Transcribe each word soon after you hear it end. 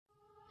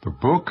The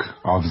Book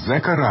of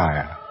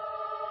Zechariah.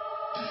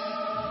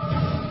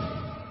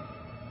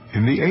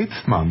 In the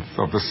 8th month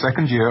of the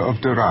 2nd year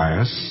of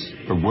Darius,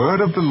 the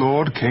word of the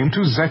Lord came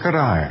to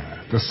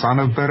Zechariah, the son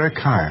of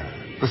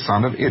Berechiah, the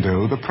son of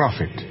Iddo the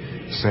prophet,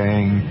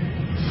 saying,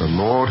 The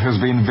Lord has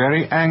been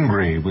very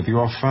angry with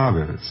your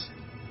fathers.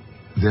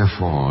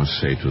 Therefore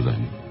say to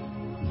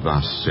them,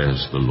 Thus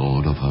says the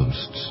Lord of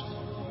hosts,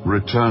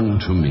 Return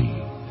to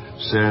me,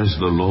 says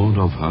the Lord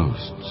of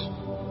hosts,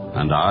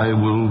 and I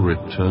will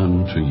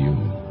return to you.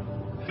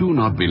 Do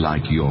not be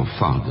like your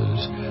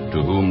fathers,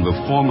 to whom the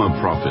former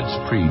prophets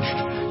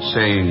preached,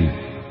 saying,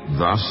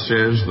 Thus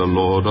says the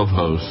Lord of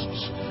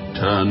hosts,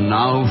 Turn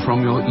now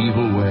from your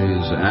evil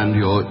ways and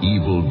your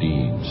evil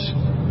deeds.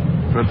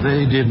 But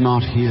they did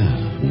not hear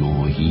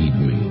nor heed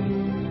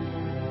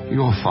me.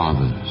 Your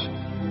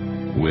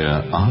fathers,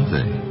 where are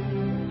they?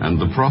 And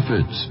the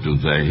prophets, do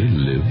they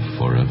live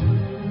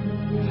forever?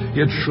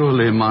 Yet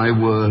surely my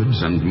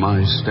words and my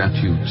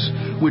statutes,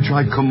 which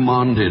I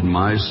commanded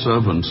my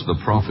servants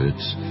the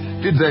prophets,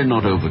 did they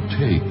not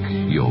overtake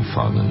your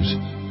fathers?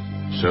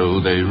 So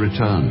they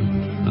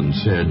returned and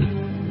said,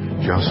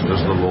 Just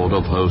as the Lord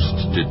of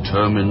hosts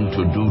determined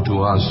to do to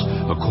us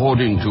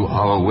according to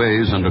our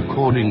ways and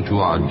according to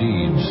our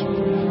deeds,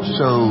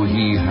 so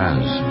he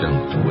has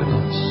dealt with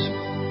us.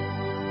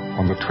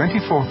 On the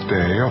 24th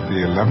day of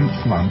the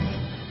 11th month,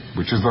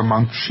 which is the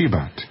month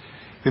Shebat,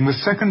 in the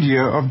 2nd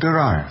year of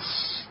Darius,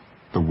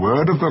 the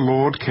word of the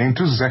Lord came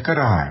to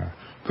Zechariah,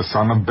 the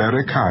son of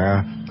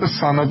Berechiah, the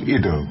son of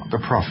Iddo the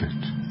prophet.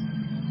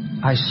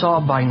 I saw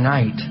by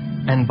night,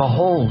 and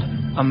behold,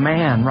 a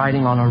man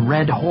riding on a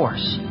red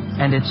horse,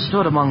 and it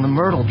stood among the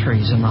myrtle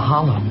trees in the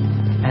hollow.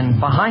 And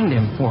behind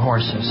him were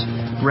horses,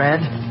 red,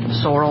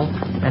 sorrel,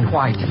 and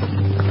white.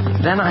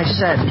 Then I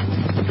said,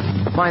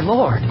 My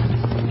Lord,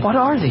 what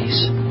are these?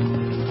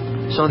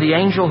 So the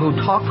angel who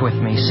talked with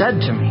me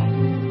said to me,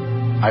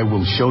 I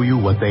will show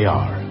you what they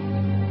are.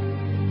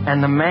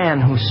 And the man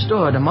who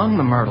stood among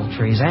the myrtle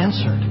trees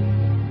answered,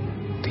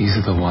 These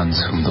are the ones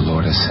whom the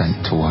Lord has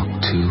sent to walk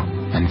to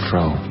and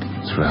fro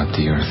throughout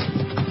the earth.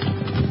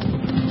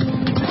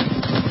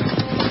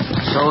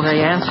 So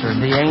they answered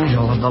the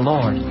angel of the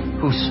Lord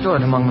who stood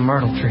among the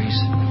myrtle trees.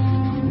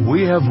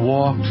 We have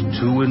walked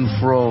to and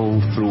fro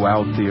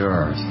throughout the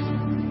earth.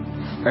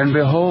 And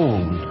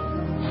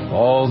behold,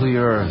 all the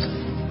earth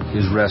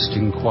is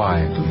resting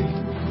quietly.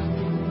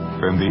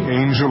 Then the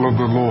angel of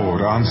the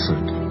Lord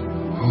answered,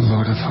 O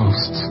Lord of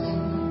hosts,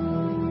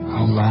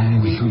 how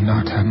long will you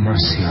not have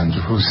mercy on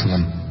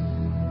Jerusalem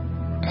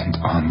and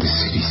on the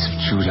cities of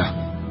Judah,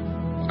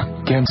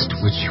 against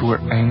which you were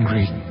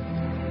angry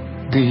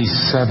these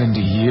 70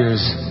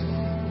 years?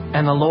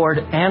 And the Lord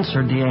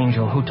answered the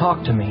angel who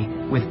talked to me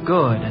with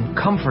good and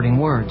comforting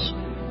words.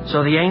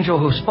 So the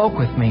angel who spoke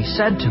with me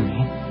said to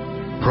me,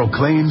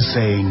 Proclaim,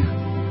 saying,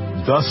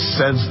 Thus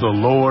says the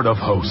Lord of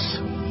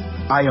hosts,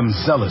 I am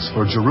zealous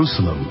for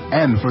Jerusalem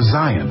and for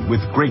Zion with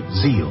great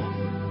zeal.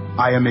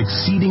 I am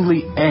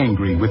exceedingly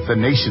angry with the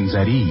nations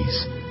at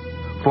ease.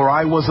 For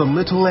I was a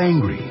little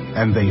angry,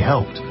 and they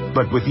helped,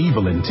 but with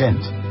evil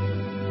intent.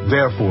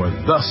 Therefore,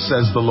 thus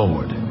says the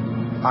Lord,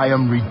 I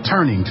am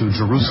returning to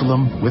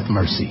Jerusalem with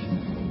mercy.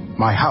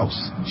 My house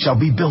shall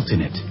be built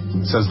in it,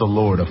 says the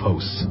Lord of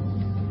hosts.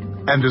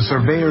 And a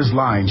surveyor's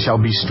line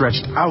shall be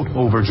stretched out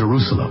over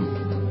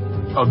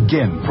Jerusalem.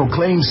 Again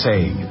proclaim,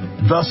 saying,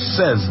 Thus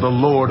says the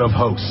Lord of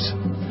hosts,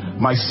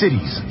 My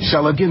cities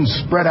shall again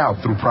spread out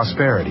through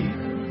prosperity.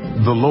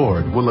 The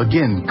Lord will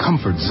again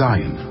comfort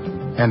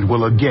Zion, and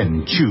will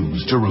again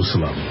choose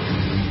Jerusalem.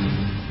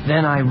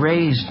 Then I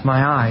raised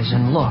my eyes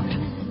and looked,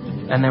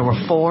 and there were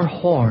 4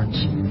 horns.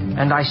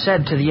 And I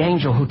said to the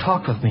angel who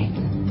talked with me,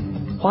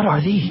 What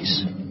are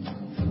these?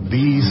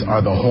 These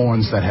are the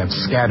horns that have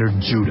scattered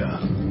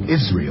Judah,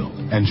 Israel,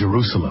 and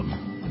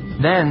Jerusalem.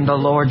 Then the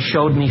Lord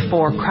showed me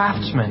 4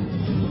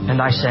 craftsmen, and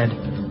I said,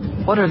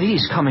 What are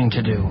these coming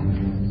to do?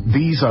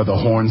 These are the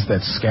horns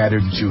that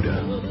scattered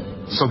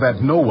Judah, so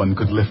that no one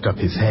could lift up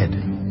his head.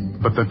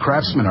 But the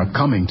craftsmen are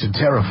coming to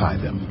terrify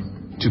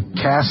them, to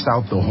cast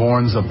out the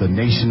horns of the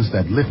nations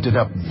that lifted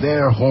up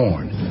their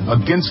horn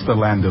against the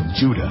land of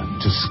Judah,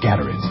 to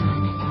scatter it.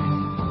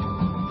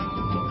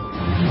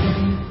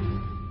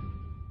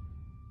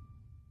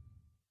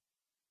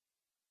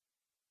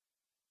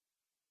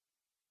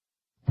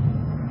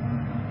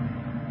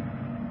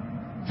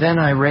 Then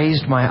I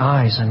raised my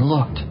eyes and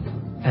looked,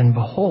 and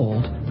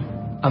behold,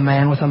 a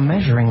man with a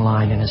measuring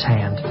line in his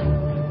hand.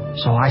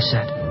 So I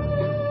said,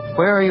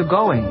 Where are you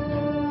going?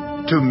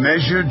 To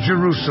measure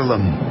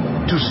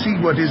Jerusalem, to see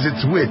what is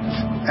its width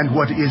and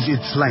what is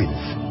its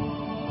length.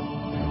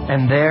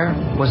 And there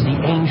was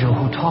the angel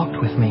who talked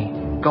with me,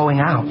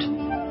 going out,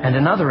 and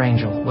another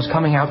angel was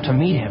coming out to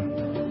meet him.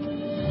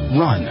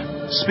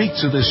 Run, speak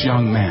to this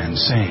young man,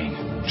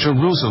 saying,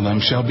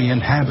 Jerusalem shall be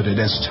inhabited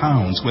as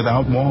towns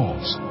without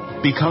walls,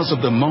 because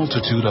of the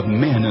multitude of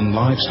men and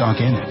livestock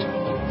in it.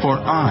 For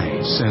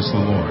I, says the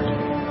Lord,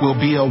 will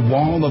be a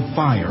wall of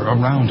fire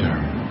around her,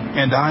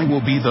 and I will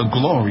be the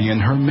glory in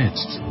her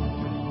midst.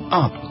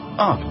 Up,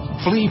 Up,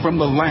 flee from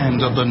the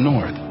land of the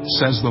north,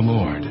 says the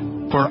Lord.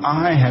 For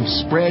I have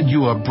spread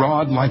you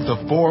abroad like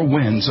the four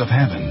winds of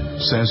heaven,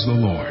 says the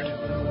Lord.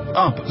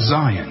 Up,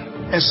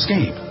 Zion,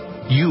 escape,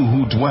 you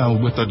who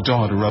dwell with the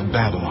daughter of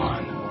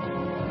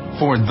Babylon.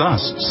 For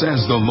thus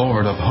says the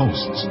Lord of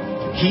hosts,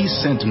 He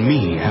sent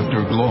me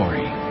after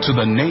glory to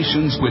the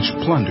nations which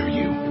plunder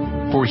you.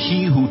 For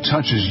he who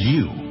touches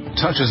you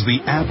touches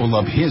the apple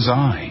of His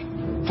eye.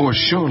 For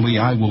surely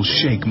I will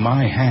shake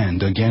my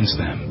hand against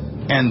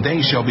them, and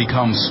they shall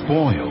become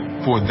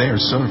spoil for their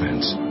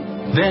servants.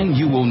 Then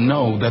you will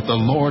know that the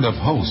Lord of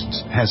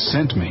hosts has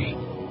sent me.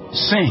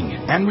 Sing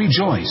and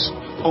rejoice,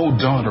 O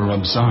daughter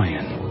of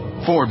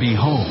Zion. For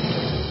behold,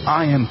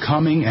 I am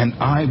coming, and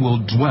I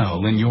will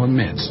dwell in your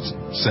midst,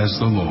 says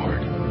the Lord.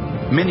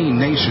 Many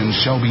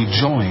nations shall be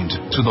joined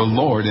to the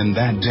Lord in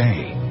that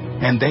day,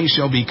 and they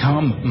shall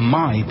become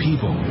my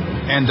people,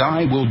 and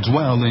I will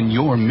dwell in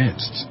your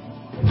midst.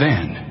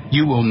 Then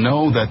you will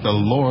know that the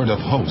Lord of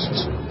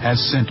hosts has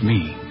sent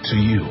me to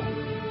you.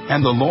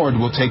 And the Lord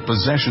will take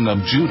possession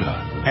of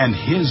Judah and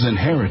His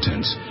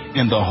inheritance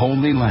in the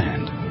Holy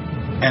Land,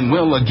 and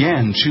will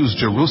again choose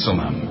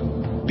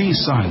Jerusalem. Be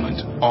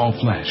silent, all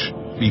flesh,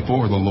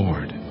 before the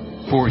Lord,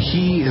 for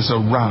He is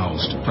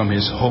aroused from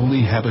His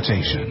holy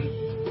habitation.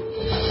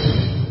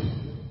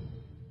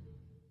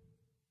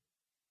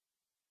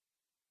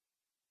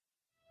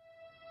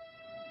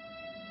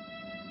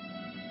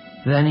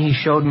 Then He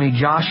showed me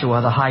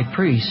Joshua the high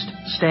priest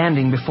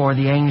standing before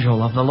the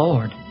angel of the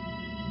Lord,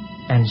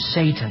 and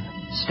Satan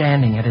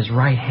standing at his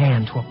right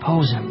hand to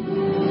oppose him.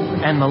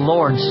 And the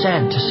Lord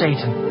said to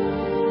Satan,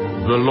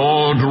 The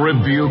Lord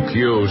rebuke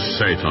you,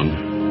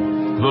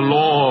 Satan. The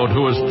Lord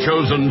who has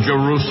chosen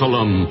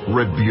Jerusalem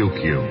rebuke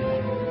you.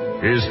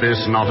 Is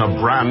this not a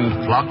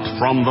brand plucked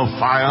from the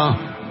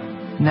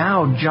fire?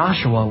 Now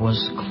Joshua was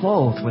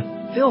clothed with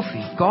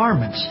filthy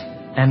garments,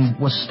 and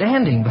was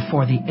standing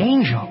before the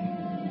angel.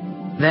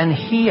 Then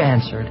he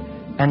answered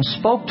and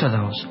spoke to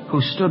those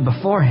who stood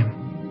before him.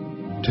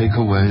 Take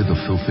away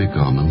the filthy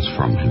garments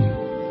from him.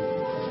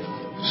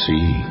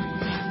 See,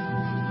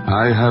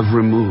 I have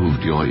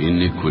removed your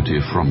iniquity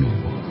from you,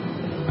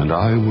 and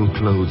I will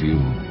clothe you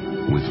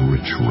with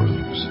rich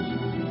robes.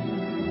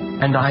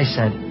 And I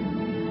said,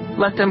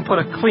 Let them put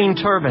a clean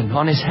turban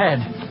on his head.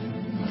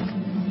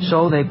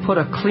 So they put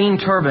a clean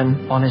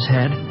turban on his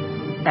head,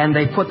 and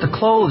they put the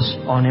clothes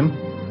on him,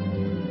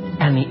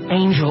 and the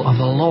angel of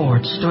the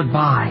Lord stood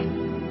by.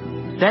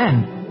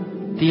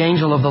 Then the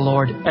angel of the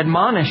Lord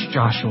admonished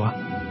Joshua.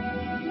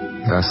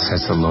 Thus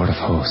says the Lord of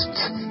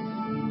hosts,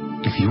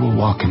 if you will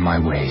walk in my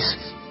ways,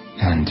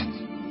 and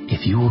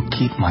if you will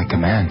keep my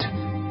command,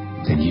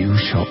 then you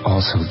shall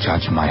also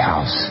judge my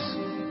house,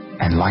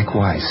 and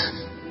likewise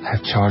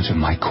have charge of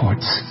my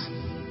courts.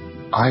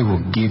 I will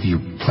give you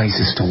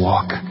places to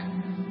walk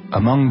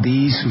among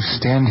these who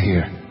stand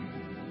here.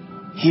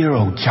 Hear,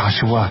 O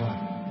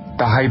Joshua,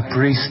 the high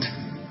priest,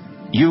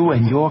 you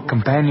and your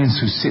companions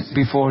who sit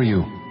before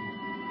you,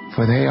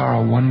 for they are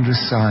a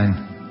wondrous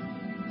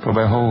sign. For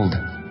behold,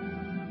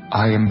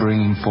 I am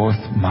bringing forth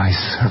my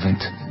servant,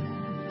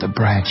 the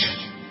branch.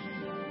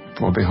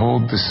 For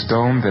behold, the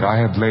stone that I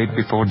have laid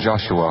before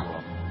Joshua,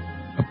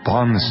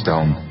 upon the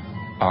stone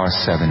are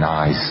 7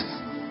 eyes.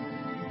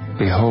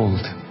 Behold,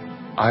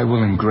 I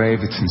will engrave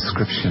its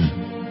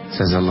inscription,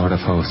 says the Lord of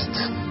hosts,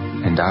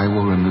 and I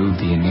will remove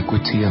the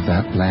iniquity of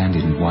that land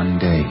in one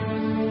day.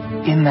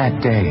 In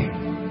that day,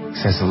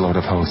 says the Lord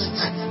of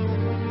hosts,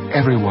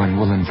 everyone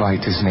will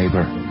invite his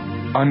neighbor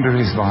under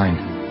his vine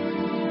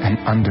and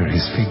under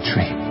his fig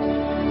tree.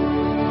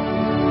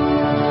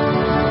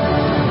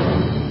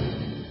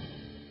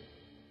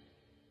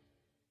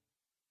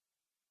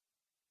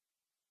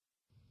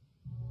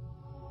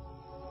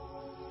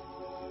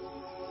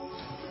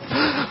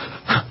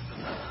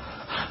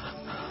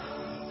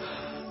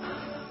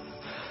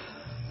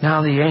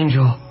 Now the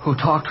angel who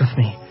talked with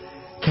me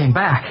came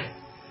back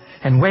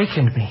and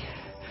wakened me,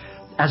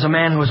 as a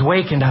man who is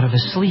wakened out of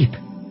his sleep.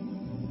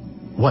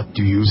 What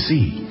do you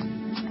see?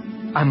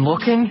 I'm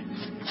looking,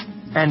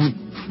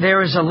 and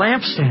there is a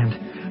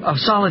lampstand of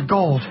solid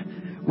gold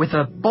with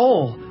a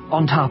bowl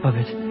on top of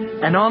it,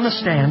 and on the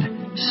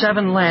stand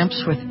 7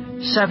 lamps with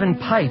 7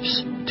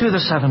 pipes to the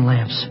 7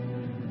 lamps.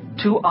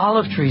 2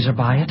 olive trees are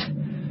by it,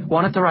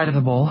 one at the right of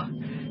the bowl,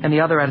 and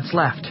the other at its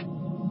left.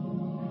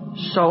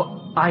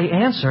 So I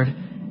answered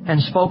and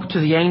spoke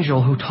to the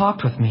angel who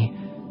talked with me,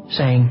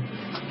 saying,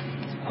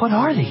 What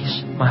are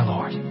these, my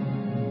Lord?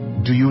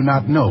 Do you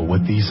not know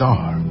what these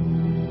are?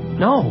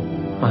 No,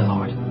 my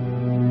Lord.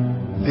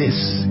 This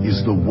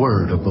is the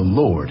word of the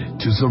Lord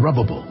to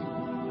Zerubbabel,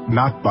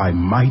 not by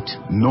might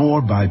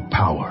nor by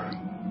power,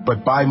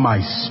 but by my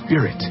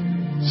Spirit,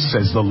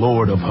 says the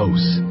Lord of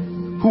hosts.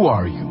 Who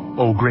are you,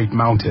 O great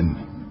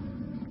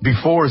mountain?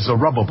 Before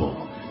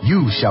Zerubbabel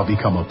you shall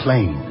become a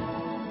plain,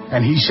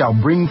 and he shall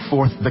bring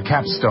forth the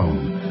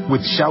capstone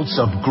with shouts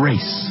of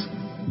grace,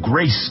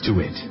 grace to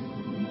it.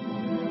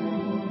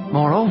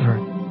 Moreover,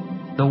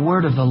 the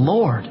word of the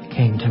Lord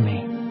came to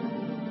me.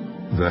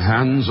 The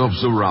hands of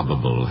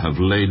Zerubbabel have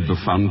laid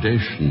the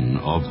foundation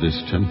of this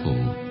temple.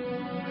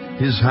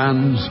 His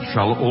hands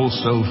shall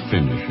also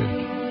finish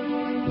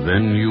it.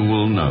 Then you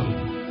will know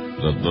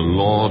that the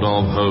Lord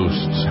of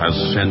hosts has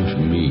sent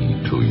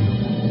me to you.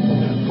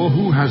 For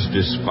who has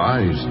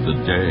despised the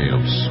day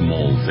of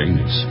small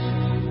things?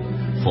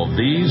 For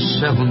these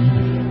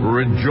 7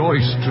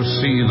 rejoice to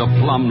see the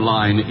plumb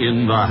line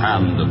in the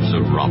hand of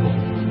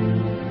Zerubbabel.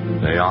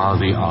 They are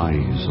the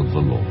eyes of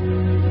the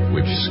Lord,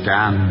 which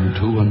scan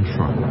to and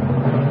fro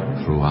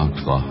throughout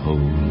the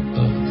whole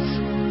earth.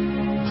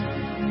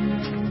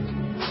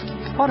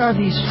 What are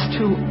these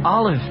 2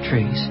 olive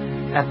trees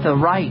at the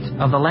right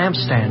of the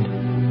lampstand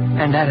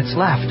and at its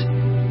left?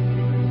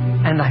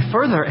 And I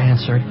further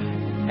answered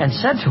and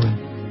said to him,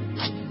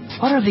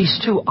 What are these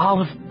 2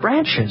 olive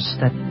branches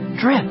that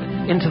drip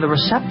into the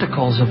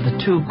receptacles of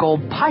the 2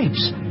 gold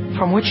pipes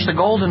from which the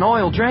golden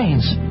oil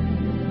drains?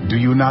 Do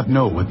you not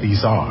know what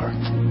these are?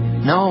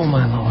 No,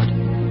 my lord.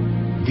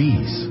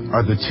 These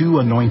are the 2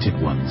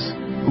 anointed ones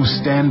who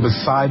stand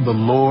beside the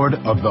Lord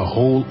of the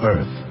whole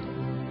earth.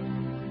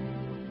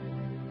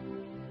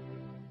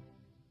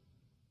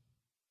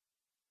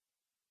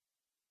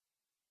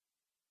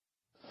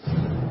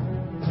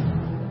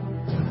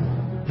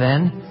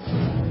 Then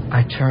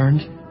I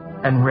turned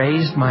and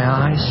raised my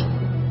eyes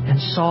and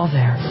saw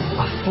there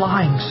a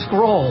flying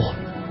scroll.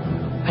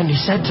 And he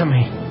said to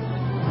me,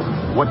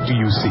 What do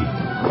you see?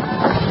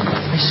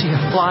 I see a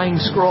flying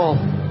scroll.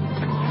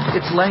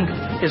 Its length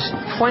is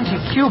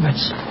 20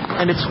 cubits,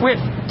 and its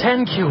width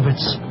 10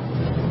 cubits.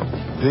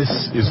 This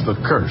is the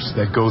curse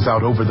that goes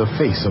out over the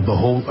face of the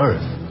whole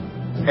earth.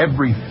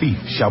 Every thief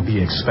shall be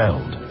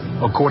expelled,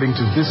 according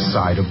to this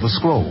side of the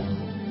scroll.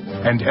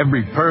 And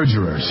every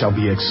perjurer shall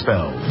be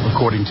expelled,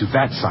 according to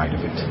that side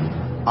of it.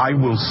 I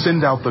will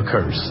send out the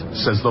curse,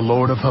 says the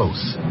Lord of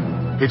hosts.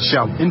 It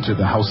shall enter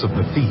the house of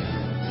the thief,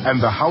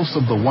 and the house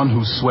of the one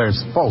who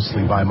swears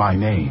falsely by my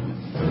name.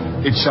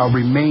 It shall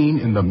remain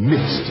in the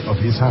midst of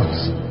his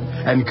house,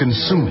 and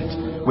consume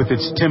it with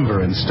its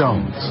timber and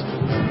stones.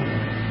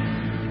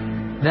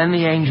 Then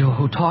the angel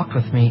who talked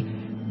with me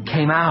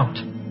came out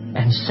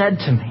and said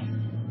to me,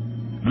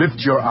 Lift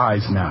your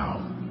eyes now,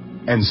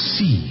 and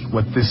see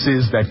what this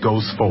is that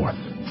goes forth.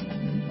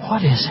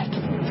 What is it?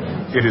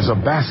 It is a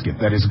basket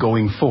that is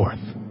going forth.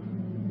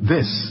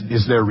 This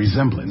is their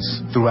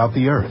resemblance throughout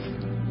the earth.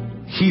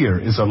 Here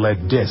is a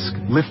lead disc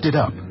lifted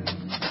up,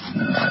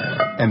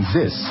 and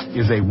this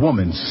is a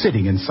woman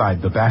sitting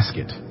inside the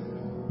basket.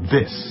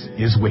 This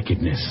is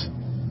wickedness.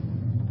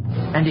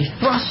 And he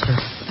thrust her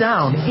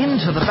down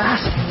into the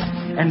basket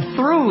and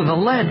threw the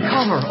lead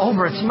cover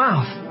over its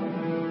mouth.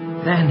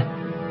 Then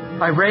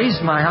I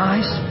raised my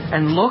eyes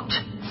and looked,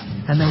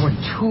 and there were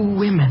 2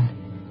 women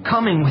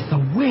coming with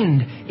the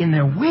wind in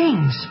their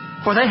wings,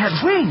 for they had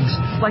wings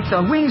like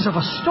the wings of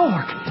a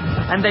stork,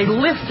 and they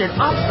lifted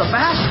up the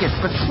basket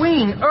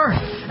between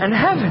earth and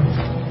heaven.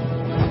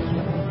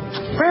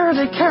 Where are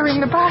they carrying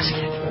the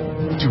basket?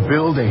 To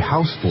build a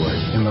house for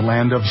it in the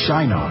land of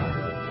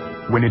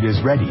Shinar. When it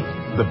is ready,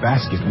 the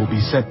basket will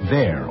be set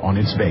there on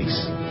its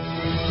base.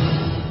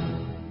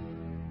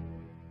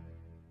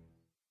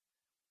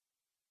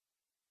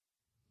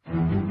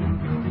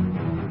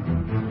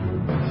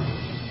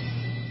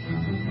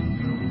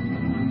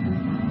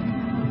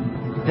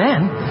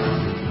 Then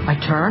I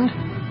turned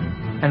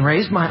and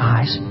raised my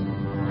eyes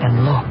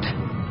and looked,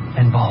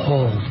 and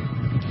behold,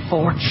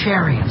 4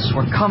 chariots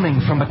were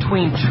coming from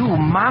between 2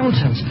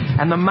 mountains,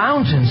 and the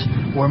mountains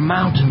were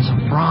mountains of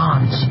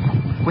bronze.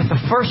 With the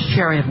first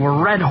chariot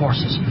were red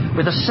horses,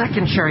 with the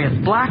second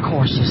chariot black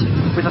horses,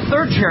 with the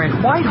third chariot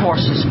white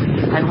horses,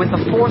 and with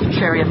the 4th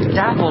chariot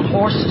dappled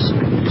horses,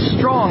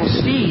 strong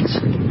steeds.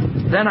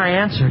 Then I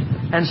answered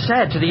and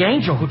said to the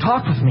angel who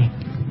talked with me,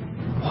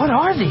 What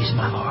are these,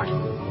 my lord?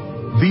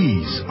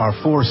 These are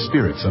 4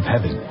 spirits of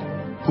heaven,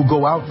 who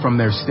go out from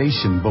their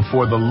station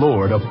before the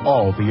Lord of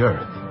all the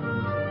earth.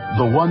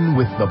 The one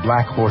with the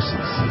black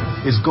horses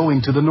is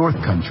going to the north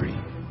country.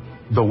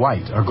 The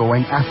white are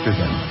going after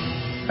them,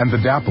 and the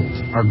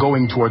dappled are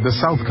going toward the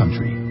south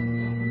country.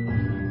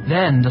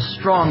 Then the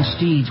strong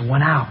steeds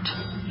went out,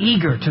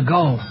 eager to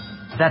go,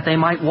 that they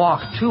might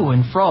walk to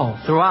and fro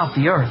throughout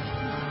the earth.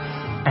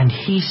 And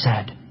he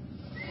said,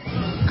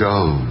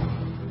 Go,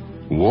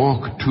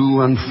 walk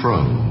to and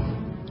fro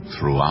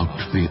throughout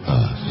the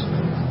earth.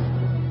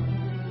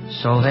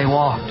 So they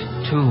walked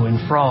to and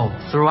fro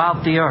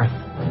throughout the earth,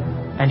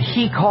 and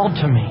he called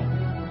to me,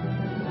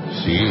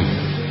 See,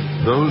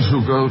 those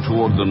who go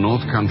toward the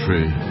north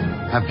country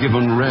have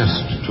given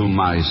rest to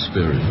my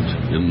spirit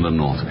in the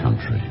north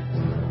country.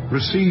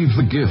 Receive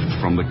the gift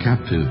from the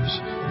captives,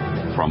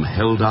 from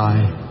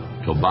Heldai,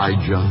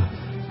 Tobijah,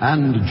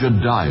 and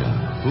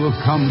Jediah, who have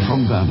come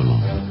from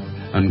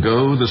Babylon, and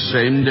go the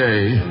same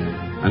day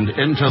and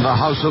enter the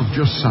house of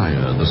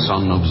Josiah, the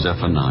son of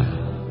Zephaniah.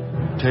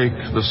 Take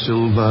the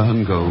silver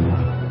and gold,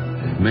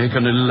 make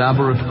an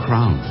elaborate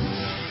crown,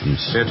 and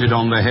set it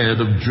on the head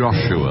of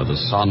Joshua,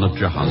 the son of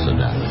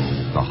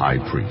Jehozadak, the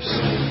high priest.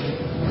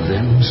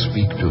 Then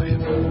speak to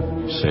him,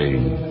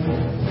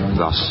 saying,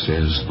 Thus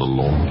says the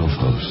Lord of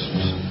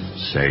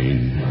hosts,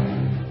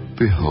 saying,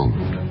 Behold,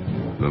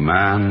 the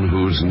man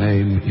whose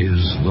name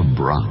is the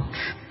branch.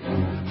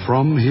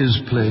 From his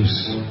place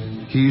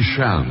he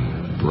shall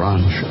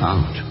branch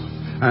out,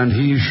 and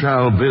he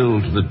shall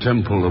build the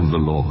temple of the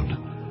Lord.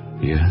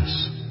 Yes,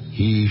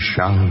 he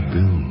shall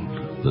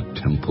build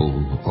the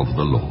temple of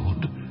the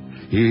Lord.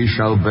 He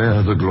shall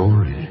bear the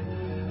glory,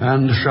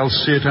 and shall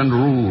sit and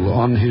rule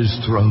on his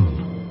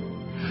throne.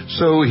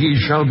 So he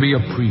shall be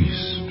a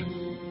priest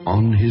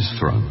on his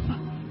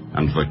throne,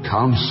 and the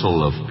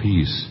counsel of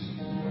peace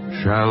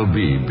shall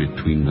be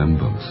between them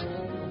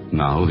both.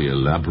 Now the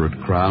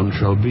elaborate crown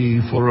shall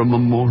be for a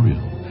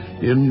memorial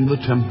in the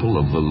temple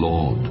of the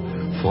Lord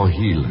for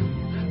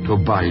Helem,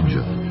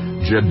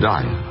 Tobijah,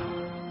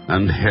 Jedaiah,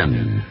 and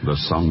Hen, the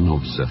son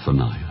of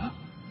Zephaniah.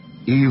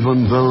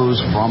 Even those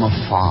from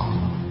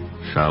afar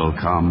shall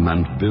come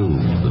and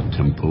build the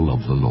temple of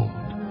the Lord.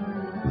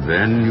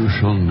 Then you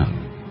shall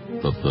know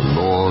that the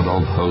Lord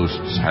of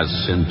hosts has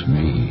sent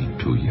me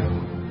to you.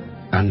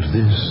 And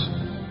this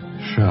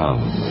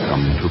shall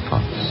come to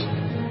pass,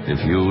 if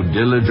you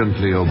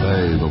diligently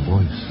obey the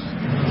voice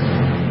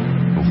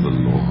of the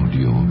Lord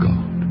your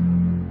God.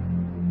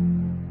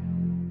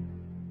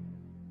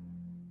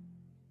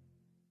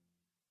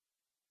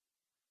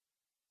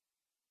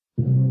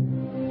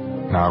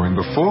 Now in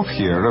the 4th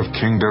year of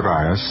King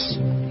Darius,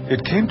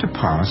 it came to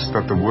pass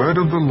that the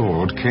word of the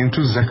Lord came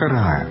to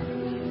Zechariah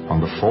on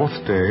the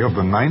 4th day of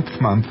the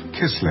 9th month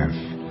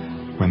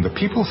Kislev, when the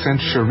people sent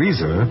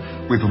Sherezer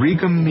with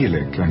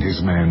Regem-Melech and his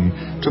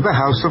men to the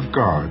house of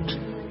God,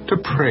 to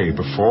pray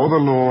before the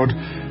Lord,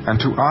 and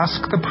to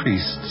ask the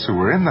priests who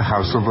were in the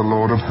house of the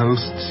Lord of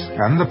hosts,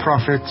 and the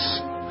prophets,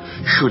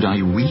 Should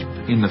I weep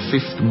in the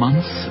 5th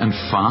month and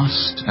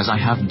fast, as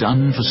I have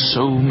done for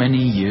so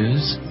many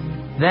years?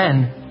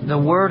 Then the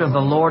word of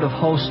the Lord of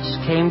hosts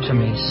came to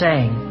me,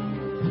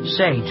 saying,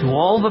 Say to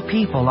all the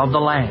people of the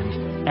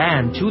land,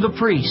 and to the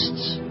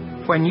priests,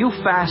 when you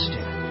fasted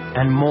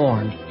and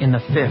mourned in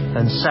the 5th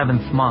and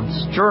 7th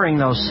months during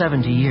those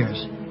 70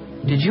 years,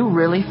 did you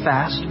really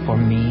fast for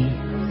me?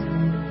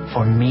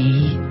 For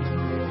me?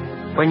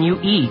 When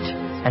you eat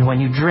and when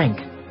you drink,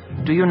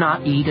 do you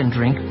not eat and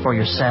drink for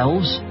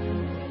yourselves?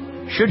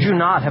 Should you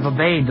not have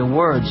obeyed the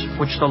words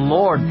which the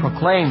Lord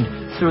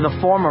proclaimed through the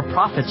former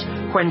prophets,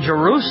 when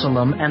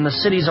Jerusalem and the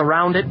cities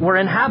around it were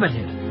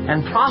inhabited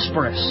and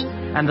prosperous,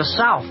 and the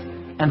south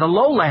and the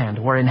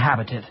lowland were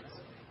inhabited?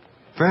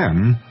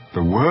 Then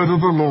the word of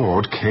the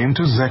Lord came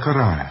to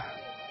Zechariah.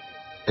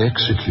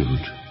 Execute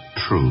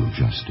true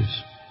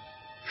justice.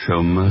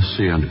 Show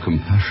mercy and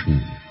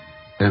compassion,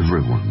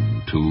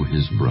 everyone to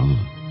his brother.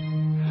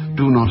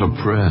 Do not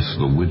oppress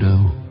the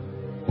widow,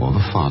 or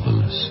the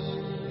fatherless,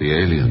 the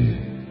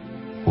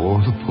alien, or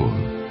the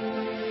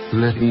poor.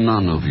 Let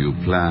none of you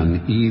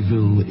plan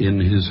evil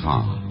in his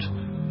heart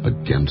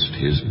against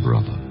his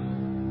brother.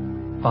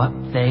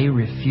 But they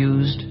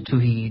refused to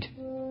heed,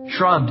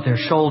 shrugged their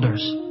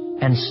shoulders,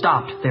 and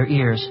stopped their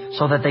ears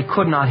so that they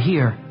could not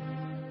hear.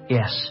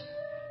 Yes,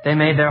 they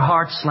made their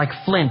hearts like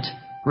flint,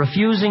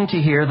 refusing to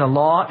hear the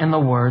law and the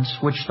words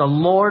which the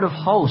Lord of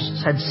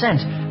hosts had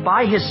sent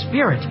by his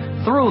Spirit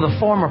through the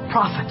former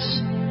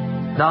prophets.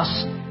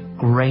 Thus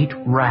great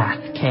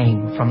wrath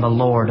came from the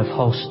Lord of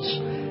hosts.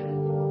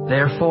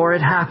 Therefore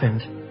it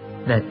happened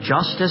that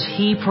just as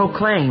he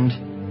proclaimed,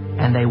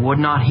 and they would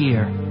not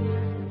hear,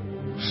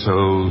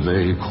 so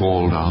they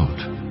called out,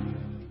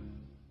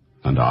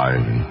 and I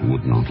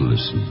would not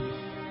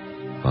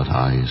listen, but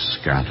I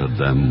scattered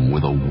them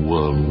with a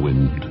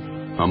whirlwind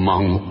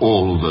among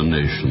all the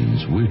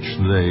nations which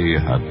they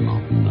had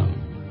not known.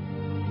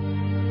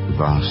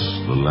 Thus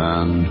the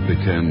land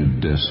became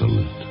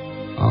desolate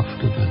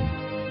after them,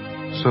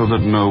 so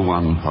that no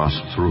one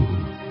passed through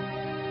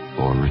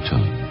or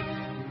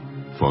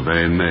returned, for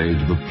they made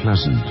the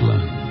pleasant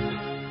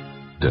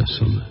land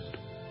desolate.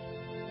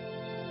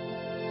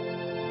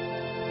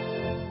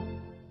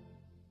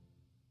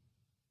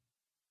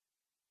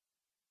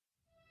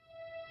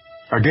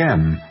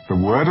 Again, the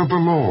word of the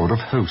Lord of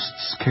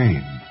hosts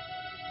came.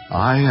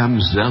 I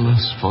am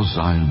zealous for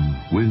Zion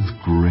with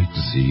great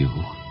zeal.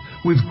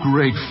 With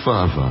great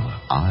fervor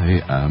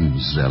I am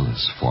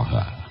zealous for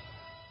her.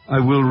 I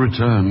will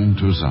return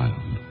to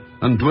Zion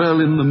and dwell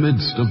in the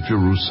midst of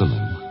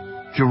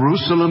Jerusalem.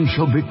 Jerusalem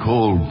shall be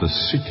called the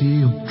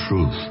city of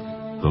truth,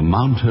 the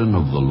mountain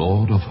of the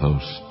Lord of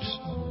hosts,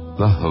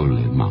 the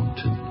holy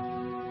mountain.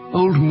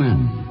 Old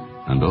men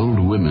and old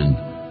women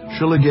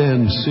shall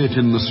again sit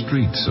in the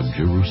streets of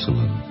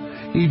Jerusalem,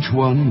 each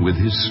one with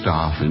his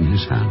staff in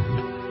his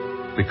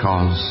hand,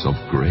 because of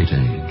great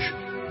age.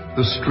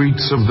 The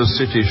streets of the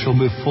city shall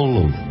be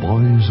full of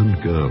boys and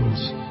girls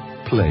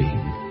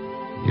playing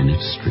in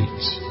its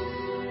streets.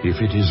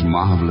 If it is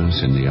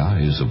marvelous in the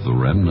eyes of the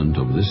remnant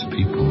of this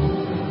people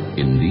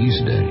in these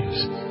days,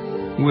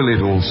 will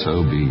it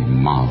also be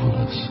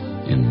marvelous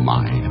in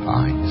my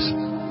eyes?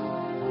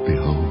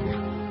 Behold,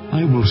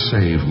 I will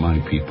save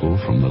my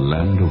people from the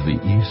land of the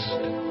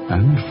east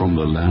and from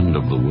the land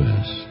of the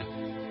west,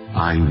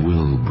 I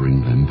will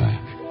bring them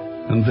back,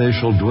 and they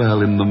shall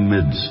dwell in the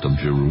midst of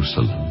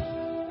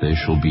Jerusalem. They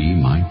shall be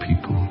my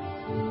people,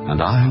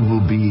 and I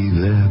will be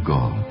their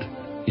God,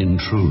 in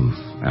truth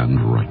and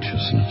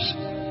righteousness.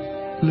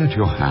 Let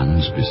your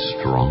hands be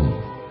strong,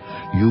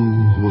 you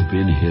who have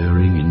been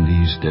hearing in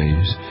these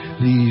days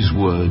these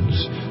words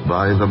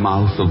by the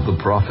mouth of the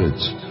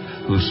prophets,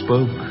 who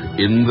spoke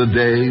in the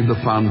day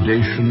the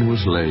foundation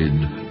was laid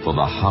for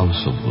the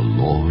house of the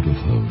Lord of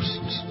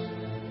hosts,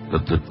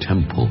 that the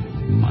temple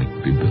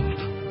might be built.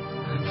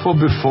 For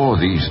before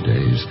these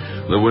days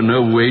there were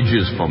no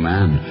wages for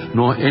man,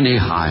 nor any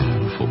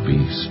hire for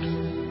beast.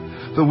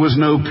 There was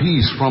no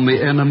peace from the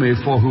enemy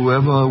for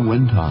whoever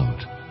went out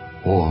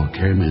or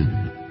came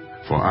in.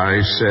 For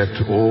I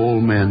set all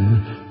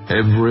men,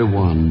 every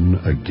one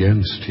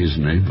against his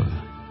neighbor.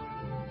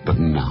 But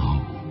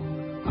now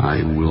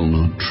I will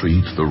not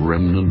treat the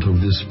remnant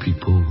of this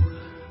people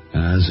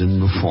as in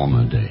the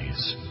former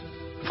days,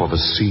 for the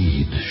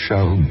seed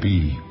shall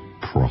be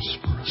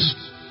prosperous.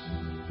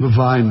 The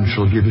vine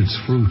shall give its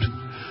fruit,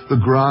 the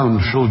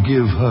ground shall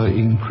give her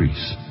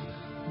increase,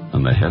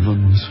 and the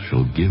heavens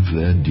shall give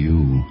their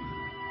due.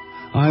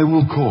 I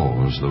will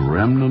cause the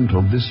remnant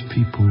of this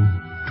people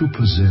to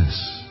possess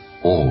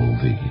all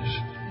these,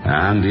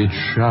 and it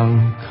shall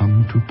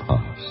come to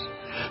pass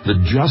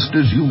that just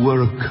as you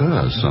were a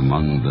curse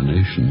among the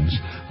nations,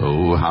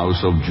 O house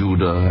of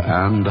Judah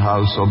and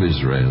house of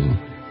Israel,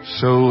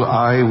 so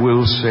I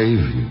will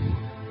save you,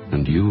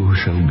 and you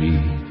shall be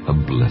a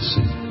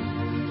blessing.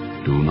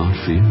 Do not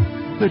fear,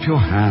 let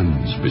your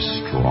hands be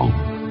strong.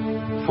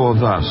 For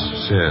thus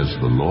says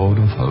the Lord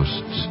of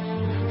hosts,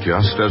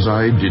 just as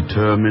I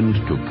determined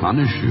to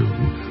punish you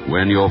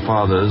when your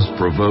fathers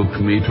provoked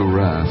me to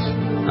wrath,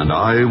 and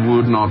I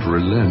would not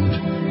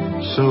relent,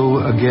 so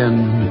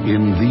again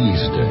in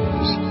these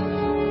days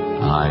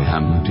I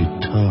am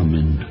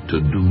determined to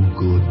do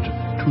good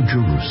to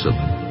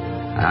Jerusalem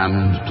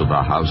and to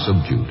the house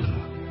of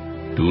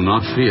Judah. Do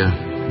not fear,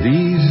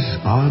 these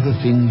are the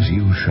things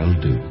you shall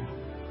do.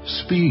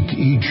 Speak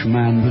each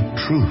man the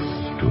truth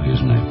to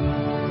his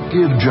neighbor.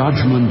 Give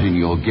judgment in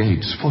your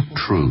gates for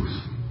truth,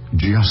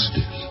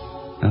 justice,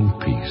 and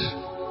peace.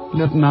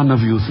 Let none of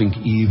you think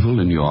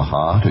evil in your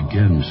heart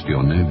against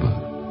your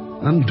neighbor,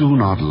 and do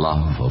not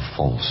love a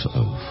false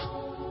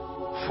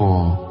oath.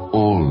 For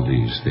all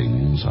these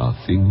things are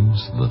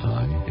things that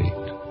I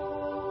hate.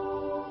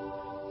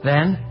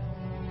 Then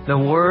the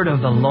word of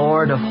the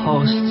Lord of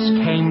hosts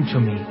came to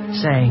me,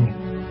 saying,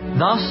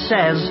 Thus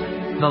says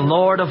the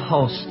Lord of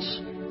hosts,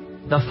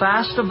 the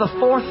fast of the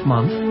 4th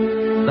month,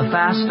 the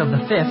fast of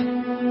the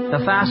 5th,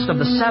 the fast of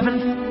the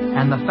 7th,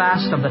 and the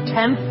fast of the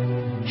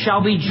 10th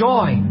shall be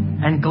joy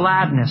and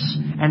gladness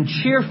and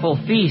cheerful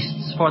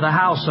feasts for the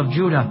house of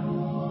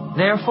Judah.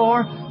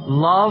 Therefore,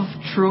 love,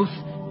 truth,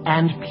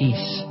 and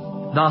peace.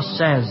 Thus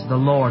says the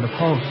Lord of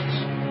hosts.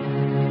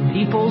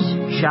 Peoples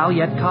shall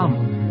yet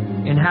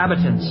come,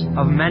 inhabitants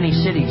of many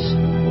cities.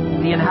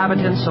 The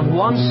inhabitants of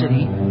one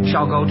city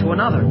shall go to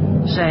another,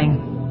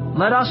 saying,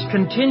 Let us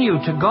continue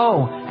to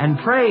go and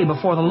pray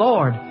before the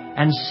Lord,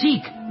 and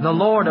seek the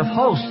Lord of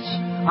hosts.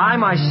 I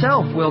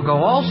myself will go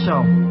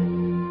also.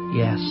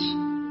 Yes,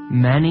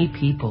 many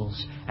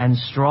peoples and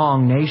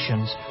strong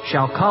nations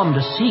shall come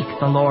to seek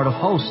the Lord of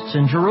hosts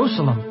in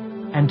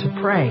Jerusalem, and to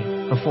pray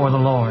before the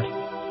Lord.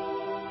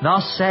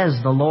 Thus says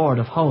the Lord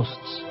of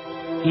hosts,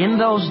 In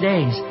those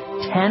days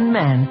 10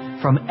 men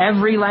from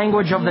every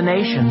language of the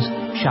nations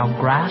shall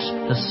grasp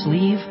the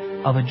sleeve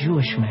of a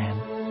Jewish man,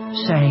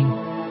 saying,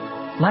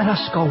 Let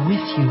us go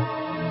with you,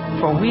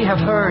 for we have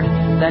heard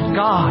that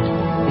God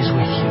is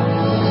with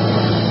you.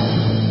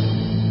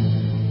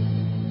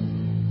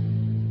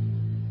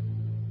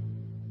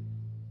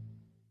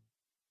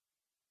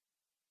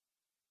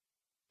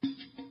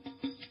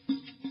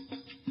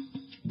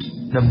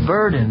 The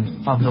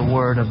burden of the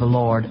word of the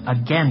Lord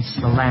against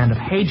the land of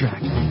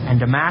Hadrach and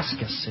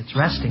Damascus, its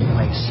resting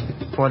place.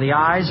 For the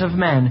eyes of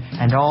men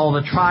and all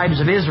the tribes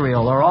of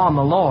Israel are on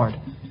the Lord.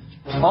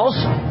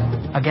 Also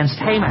against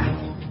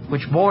Hamath,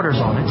 which borders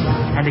on it,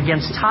 and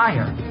against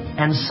Tyre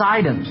and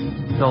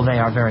Sidon, though they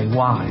are very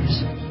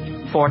wise.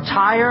 For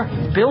Tyre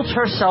built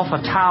herself a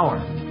tower,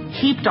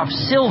 heaped up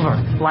silver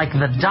like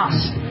the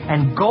dust,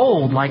 and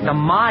gold like the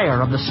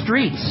mire of the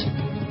streets.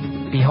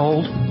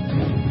 Behold,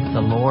 the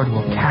Lord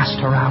will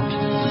cast her out.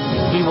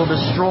 He will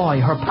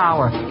destroy her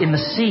power in the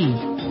sea,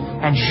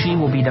 and she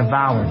will be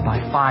devoured by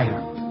fire.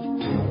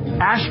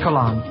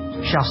 Ashkelon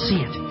shall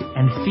see it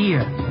and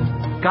fear.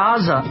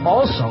 Gaza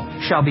also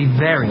shall be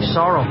very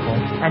sorrowful,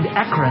 and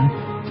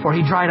Ekron, for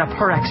he dried up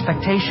her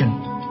expectation.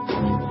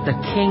 The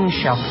king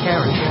shall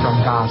perish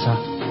from Gaza,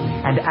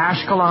 and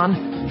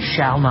Ashkelon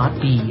shall not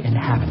be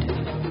inhabited.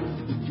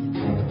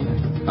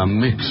 A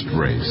mixed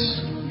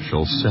race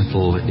shall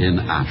settle in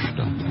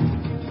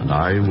Ashdod, and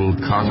I will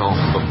cut off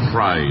the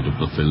pride of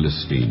the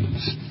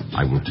Philistines.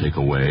 I will take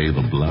away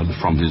the blood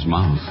from his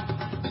mouth,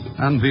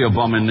 and the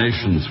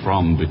abominations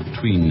from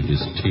between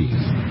his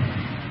teeth.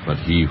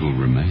 But he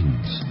who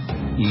remains,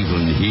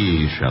 even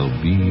he shall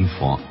be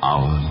for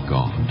our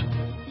God,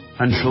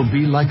 and shall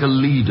be like a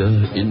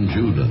leader in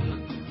Judah,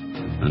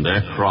 and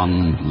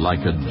Ekron like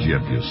a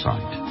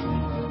Jebusite.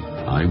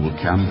 I will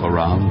camp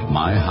around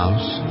my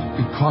house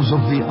because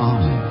of the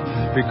army,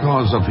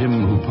 because of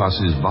him who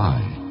passes by,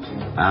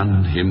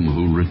 and him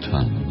who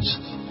returns.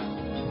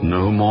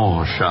 No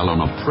more shall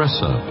an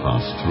oppressor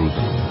pass through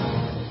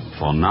them,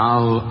 for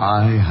now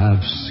I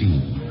have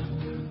seen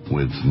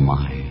with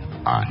my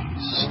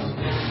eyes.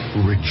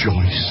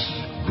 Rejoice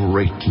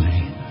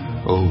greatly,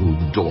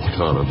 O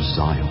daughter of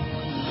Zion.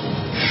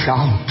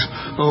 Shout,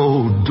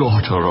 O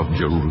daughter of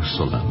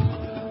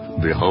Jerusalem.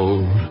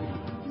 Behold,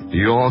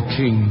 your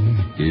king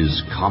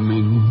is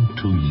coming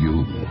to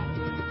you.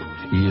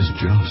 He is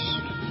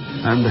just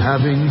and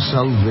having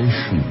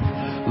salvation,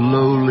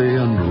 lowly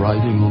and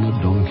riding on a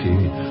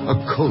donkey, a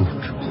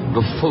colt,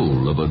 the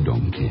foal of a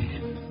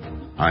donkey.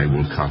 I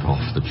will cut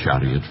off the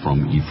chariot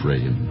from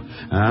Ephraim,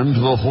 and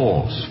the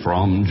horse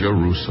from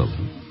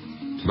Jerusalem.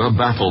 The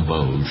battle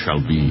bow shall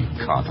be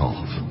cut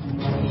off.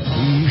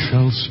 He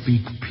shall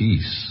speak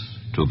peace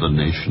to the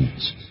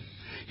nations.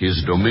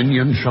 His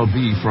dominion shall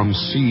be from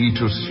sea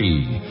to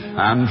sea,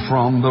 and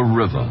from the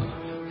river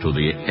to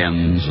the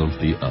ends of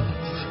the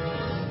earth.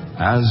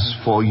 As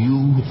for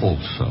you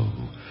also,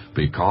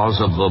 because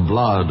of the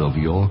blood of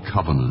your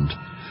covenant,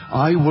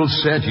 I will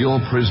set your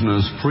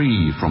prisoners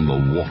free from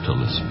the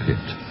waterless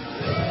pit.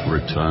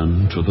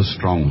 Return to the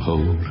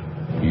stronghold,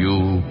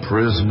 you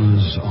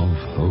prisoners of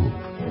hope.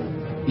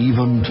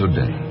 Even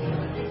today,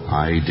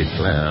 I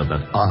declare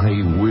that I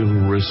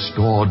will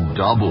restore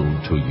double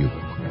to you.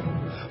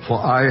 For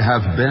I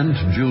have bent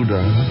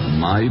Judah,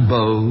 my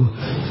bow,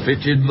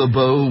 fitted the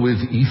bow with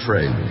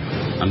Ephraim,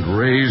 and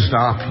raised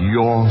up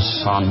your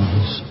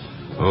sons,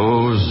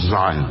 O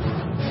Zion,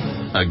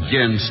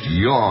 against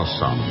your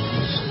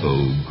sons,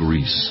 O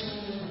Greece,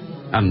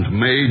 and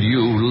made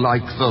you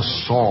like the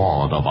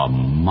sword of a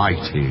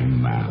mighty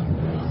man.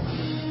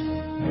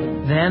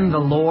 Then the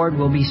Lord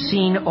will be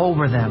seen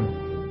over them,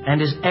 and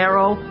his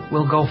arrow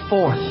will go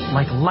forth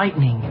like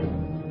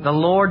lightning. The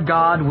Lord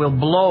God will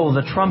blow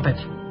the trumpet,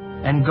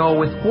 and go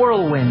with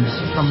whirlwinds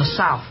from the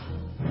south.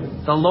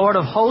 The Lord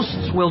of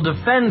hosts will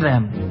defend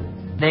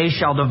them. They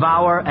shall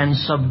devour and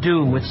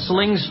subdue with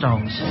sling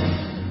stones.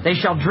 They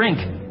shall drink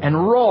and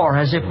roar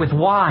as if with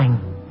wine.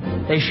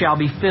 They shall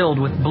be filled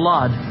with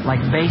blood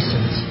like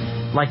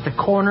basins, like the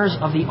corners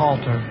of the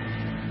altar.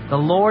 The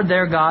Lord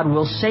their God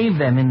will save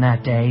them in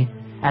that day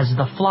as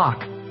the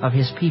flock of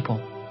his people.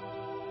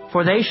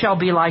 For they shall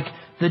be like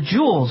the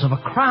jewels of a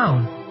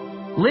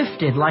crown,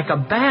 lifted like a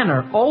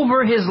banner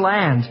over his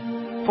land.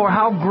 For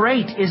how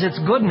great is its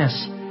goodness,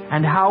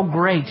 and how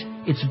great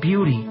its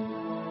beauty.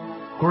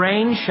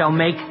 Grain shall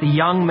make the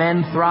young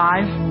men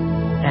thrive,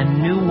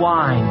 and new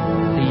wine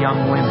the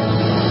young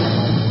women.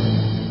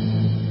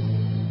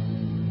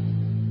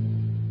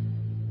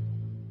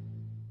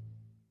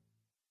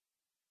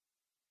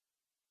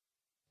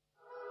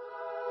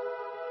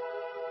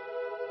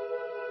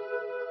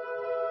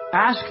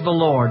 Ask the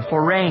Lord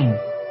for rain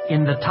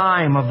in the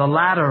time of the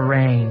latter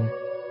rain.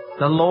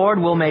 The Lord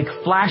will make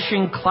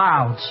flashing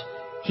clouds.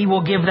 He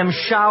will give them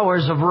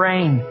showers of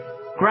rain,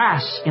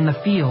 grass in the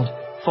field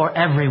for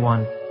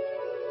everyone.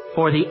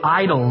 For the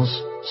idols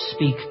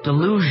speak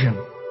delusion.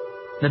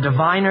 The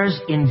diviners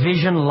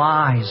envision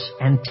lies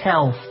and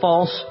tell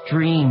false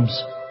dreams.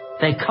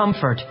 They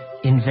comfort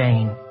in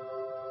vain.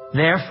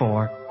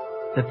 Therefore,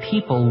 the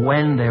people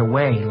wend their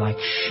way like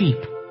sheep.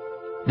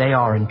 They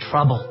are in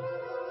trouble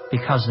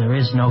because there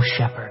is no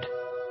shepherd.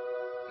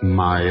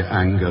 My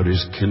anger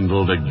is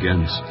kindled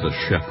against the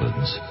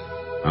shepherds,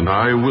 and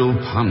I will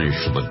punish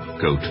the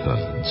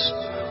goatherds.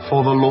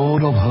 For the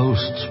Lord of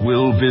hosts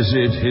will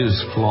visit his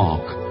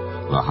flock,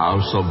 the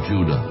house of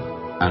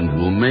Judah, and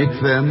will make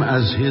them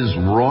as his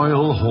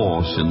royal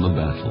horse in the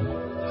battle.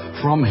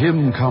 From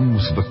him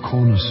comes the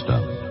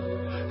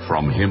cornerstone,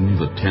 from him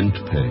the tent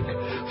peg,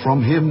 from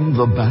him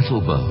the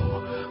battle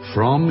bow,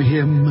 from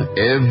him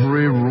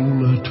every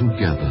ruler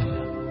together.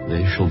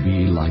 They shall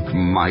be like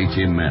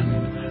mighty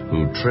men,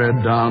 who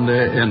tread down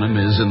their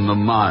enemies in the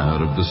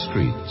mire of the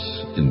streets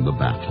in the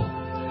battle.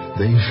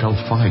 They shall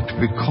fight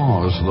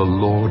because the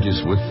Lord is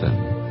with them,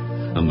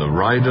 and the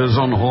riders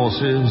on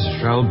horses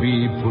shall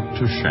be put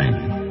to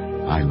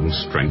shame. I will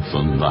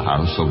strengthen the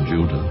house of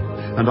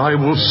Judah, and I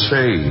will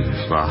save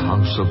the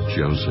house of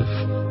Joseph.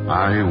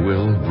 I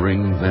will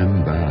bring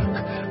them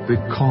back,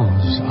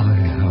 because I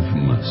have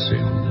mercy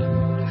on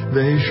them.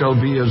 They shall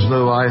be as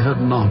though I had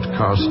not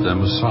cast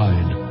them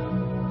aside.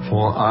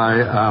 For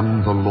I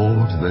am the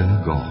Lord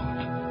their God,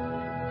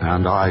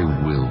 and I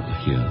will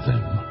hear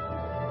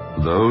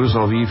them. Those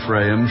of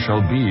Ephraim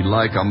shall be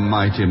like a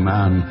mighty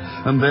man,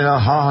 and their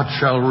heart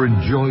shall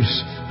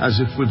rejoice as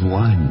if with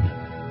wine.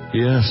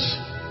 Yes,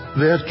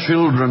 their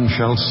children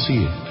shall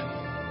see it,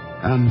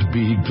 and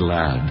be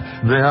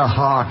glad. Their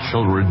heart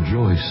shall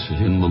rejoice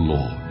in the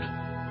Lord.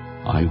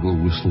 I will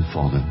whistle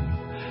for them,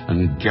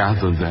 and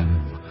gather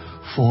them,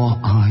 for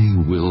I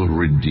will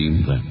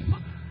redeem them.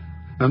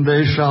 And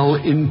they shall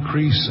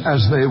increase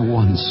as they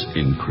once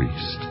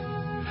increased.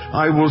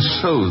 I will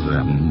sow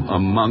them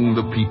among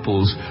the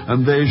peoples,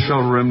 and they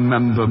shall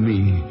remember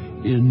me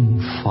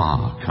in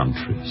far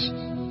countries.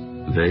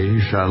 They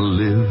shall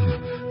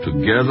live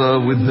together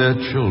with their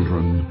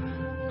children,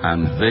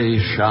 and they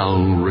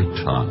shall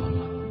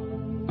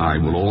return. I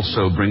will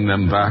also bring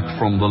them back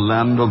from the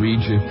land of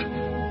Egypt,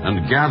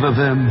 and gather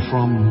them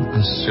from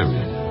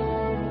Assyria.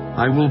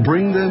 I will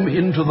bring them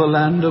into the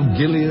land of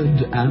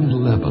Gilead and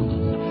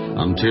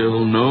Lebanon,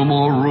 until no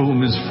more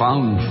room is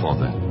found for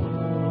them.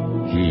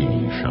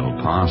 He shall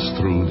pass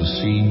through the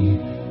sea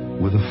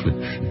with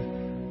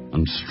affliction,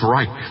 and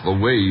strike the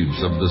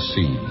waves of the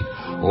sea.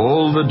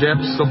 All the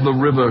depths of the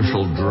river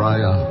shall dry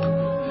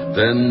up.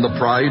 Then the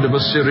pride of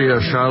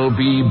Assyria shall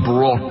be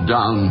brought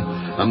down,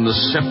 and the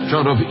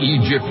scepter of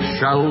Egypt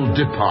shall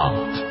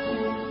depart.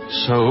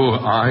 So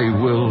I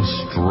will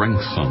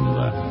strengthen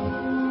them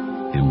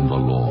in the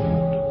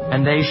Lord.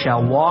 And they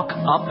shall walk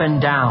up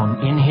and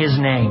down in his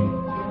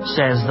name,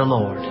 says the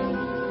Lord.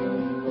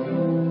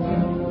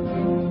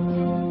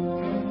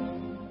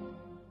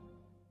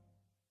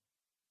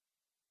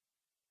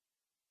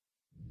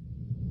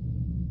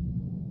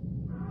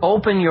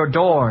 Open your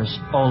doors,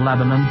 O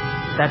Lebanon,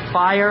 that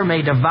fire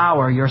may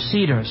devour your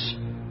cedars.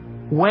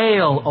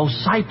 Wail, O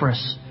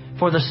cypress,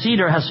 for the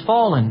cedar has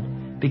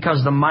fallen,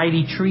 because the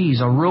mighty trees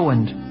are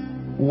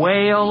ruined.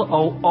 Wail,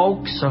 O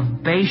oaks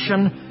of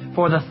Bashan,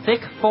 for the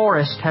thick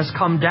forest has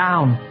come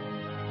down.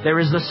 There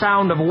is the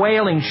sound of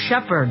wailing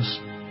shepherds,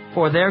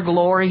 for their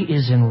glory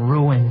is in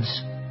ruins.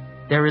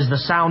 There is the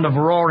sound of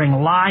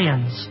roaring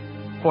lions,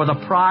 for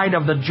the pride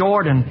of the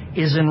Jordan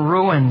is in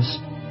ruins.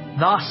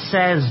 Thus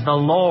says the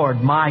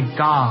Lord my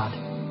God.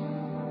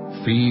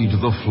 Feed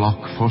the flock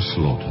for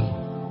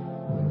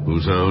slaughter,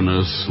 whose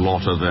owners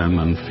slaughter them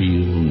and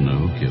feel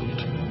no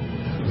guilt.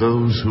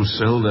 Those who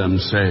sell them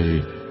say,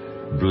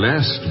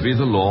 Blessed be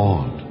the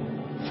Lord,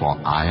 for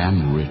I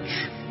am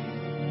rich.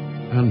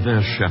 And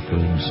their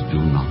shepherds do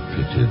not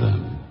pity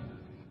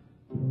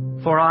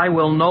them. For I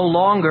will no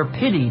longer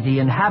pity the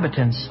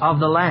inhabitants of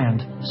the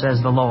land,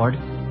 says the Lord,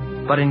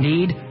 but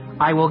indeed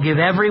I will give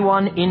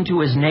everyone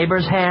into his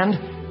neighbor's hand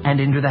and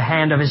into the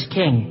hand of his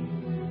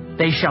king.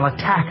 They shall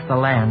attack the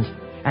land,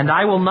 and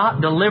I will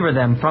not deliver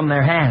them from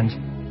their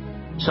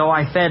hand. So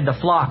I fed the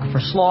flock for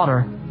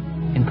slaughter,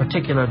 in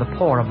particular the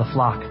poor of the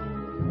flock.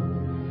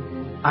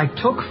 I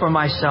took for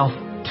myself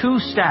 2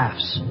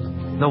 staffs,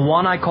 the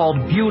one I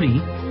called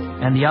Beauty,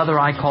 and the other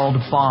I called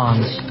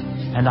Bonds,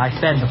 and I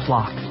fed the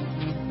flock.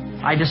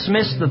 I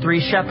dismissed the 3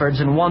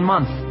 shepherds in 1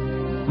 month.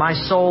 My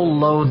soul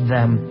loathed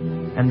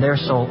them, and their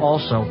soul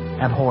also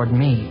abhorred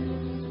me.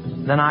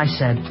 Then I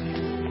said,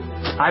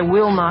 I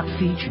will not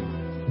feed you.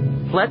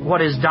 Let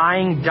what is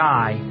dying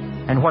die,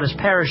 and what is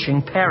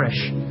perishing perish.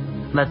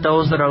 Let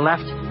those that are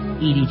left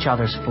eat each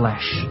other's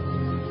flesh.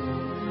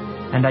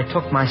 And I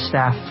took my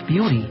staff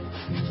Beauty,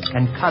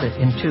 and cut it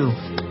in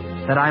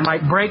 2, that I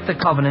might break the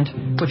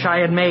covenant which I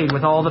had made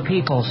with all the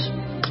peoples.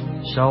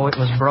 So it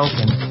was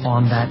broken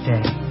on that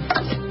day.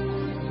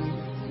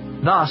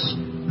 Thus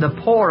the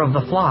poor of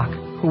the flock,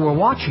 who were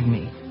watching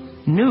me,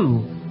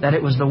 knew that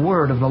it was the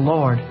word of the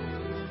Lord.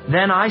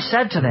 Then I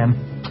said to them,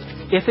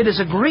 If it is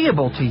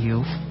agreeable to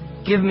you,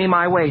 give me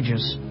my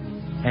wages,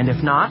 and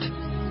if not,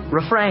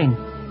 refrain.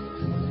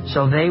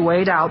 So they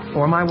weighed out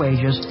for my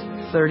wages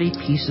 30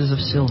 pieces of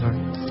silver.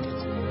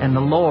 And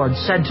the Lord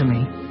said to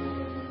me,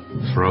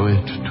 Throw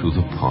it to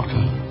the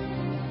potter.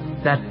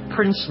 That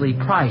princely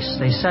price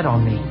they set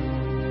on me.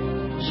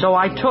 So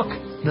I took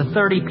the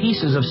 30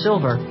 pieces of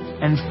silver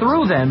and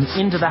threw them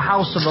into the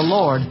house of the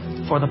Lord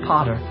for the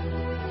potter.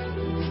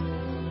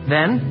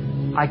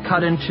 Then I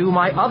cut in 2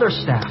 my other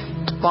staff,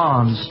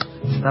 Bonds,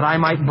 that I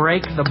might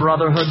break the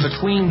brotherhood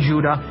between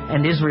Judah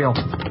and Israel.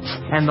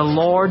 And the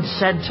Lord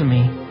said to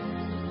me,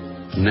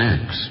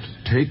 Next,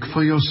 take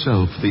for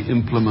yourself the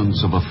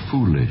implements of a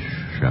foolish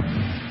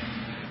shepherd.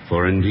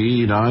 For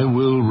indeed I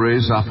will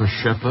raise up a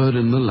shepherd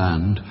in the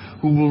land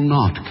who will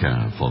not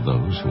care for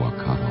those who are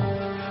cut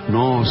off,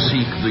 nor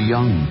seek the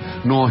young,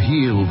 nor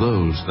heal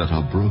those that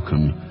are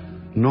broken,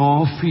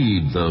 nor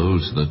feed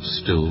those that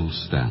still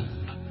stand.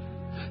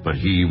 But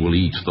he will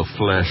eat the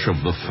flesh of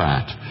the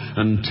fat,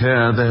 and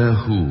tear their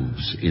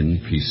hooves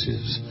in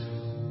pieces.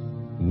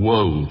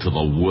 Woe to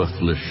the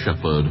worthless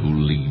shepherd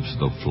who leaves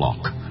the flock.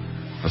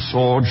 A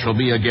sword shall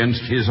be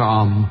against his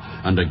arm,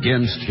 and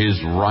against his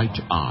right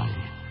eye.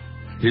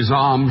 His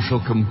arm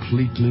shall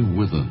completely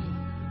wither,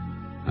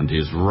 and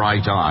his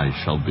right eye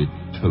shall be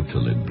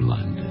totally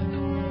blinded.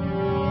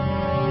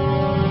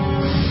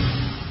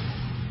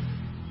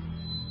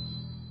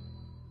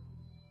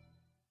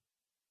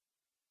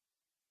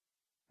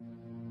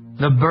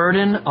 The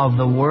burden of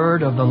the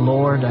word of the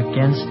Lord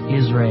against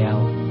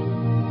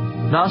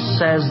Israel. Thus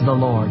says the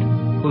Lord,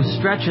 who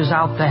stretches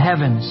out the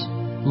heavens,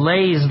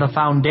 lays the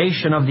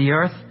foundation of the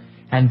earth,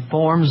 and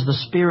forms the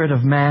spirit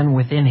of man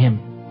within him.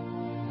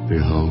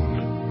 Behold,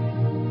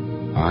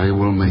 I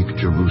will make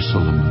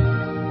Jerusalem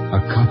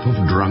a cup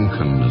of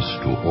drunkenness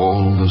to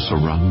all the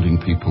surrounding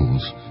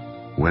peoples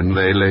when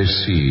they lay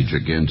siege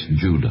against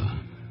Judah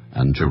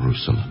and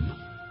Jerusalem.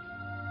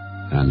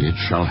 And it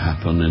shall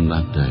happen in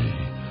that day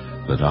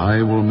that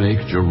I will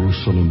make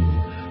Jerusalem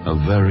a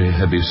very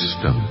heavy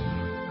stone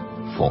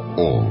for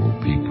all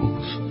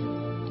peoples.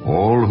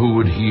 All who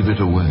would heave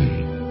it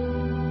away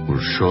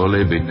will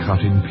surely be cut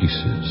in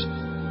pieces,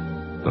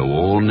 though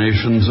all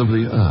nations of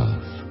the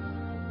earth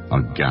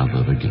are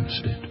gathered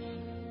against it.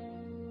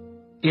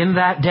 In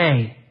that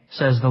day,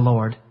 says the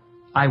Lord,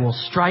 I will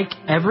strike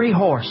every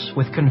horse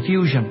with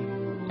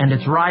confusion, and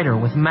its rider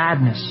with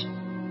madness.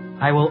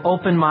 I will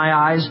open my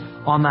eyes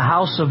on the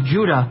house of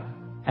Judah,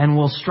 and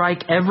will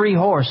strike every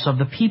horse of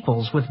the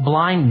peoples with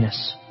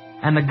blindness.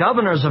 And the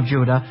governors of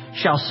Judah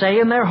shall say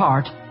in their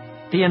heart,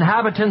 the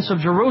inhabitants of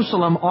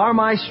Jerusalem are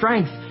my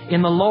strength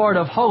in the Lord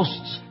of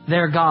hosts,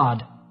 their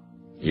God.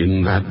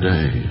 In that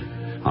day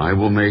I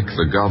will make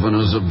the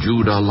governors of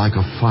Judah like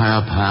a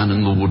firepan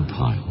in the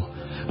woodpile,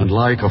 and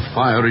like a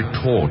fiery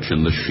torch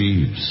in the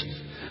sheaves.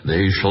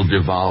 They shall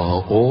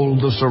devour all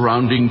the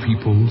surrounding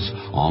peoples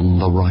on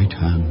the right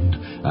hand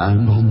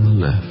and on the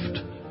left.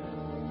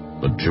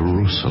 But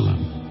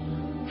Jerusalem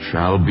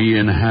shall be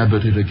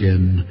inhabited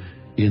again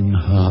in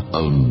her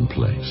own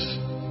place.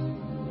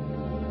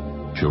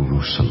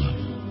 Jerusalem.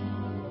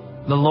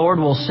 The Lord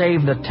will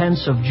save the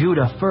tents of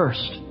Judah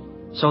first,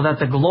 so that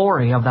the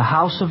glory of the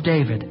house of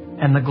David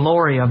and the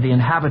glory of the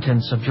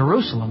inhabitants of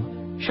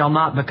Jerusalem shall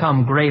not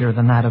become greater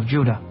than that of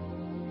Judah.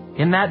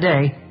 In that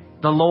day,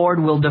 the Lord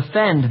will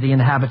defend the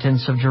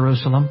inhabitants of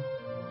Jerusalem.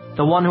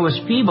 The one who is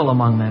feeble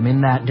among them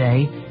in that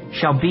day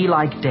shall be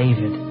like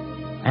David,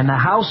 and the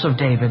house of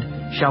David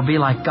shall be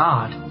like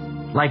God,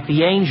 like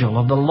the angel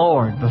of the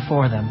Lord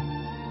before them.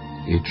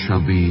 It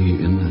shall be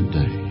in that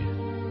day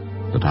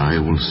that I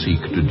will seek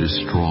to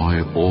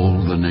destroy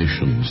all the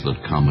nations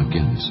that come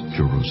against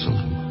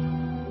Jerusalem.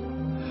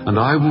 And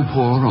I will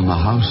pour on the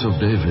house of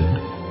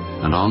David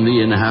and on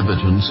the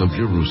inhabitants of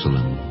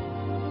Jerusalem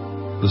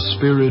the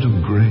spirit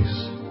of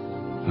grace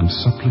and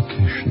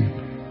supplication.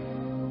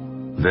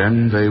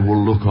 Then they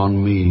will look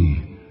on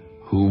me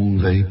whom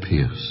they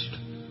pierced.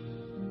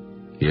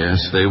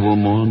 Yes, they will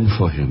mourn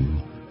for him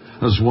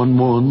as one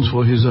mourns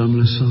for his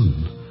only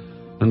son,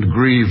 and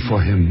grieve for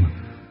him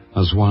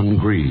as one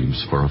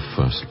grieves for a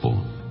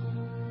firstborn.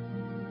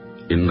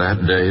 In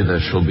that day there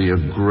shall be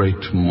a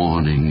great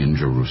mourning in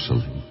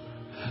Jerusalem,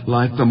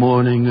 like the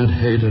mourning at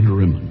Hadad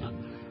Rimmon,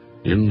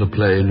 in the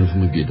plain of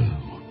Megiddo.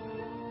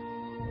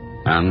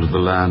 And the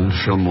land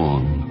shall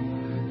mourn,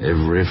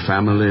 every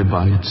family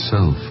by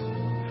itself,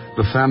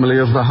 the family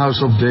of the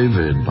house of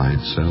David by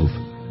itself,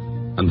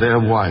 and their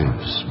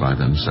wives by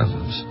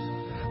themselves,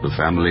 the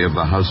family of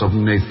the house of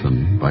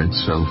Nathan by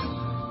itself,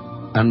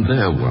 and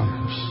their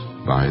wives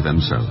by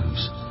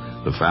themselves,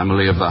 the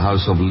family of the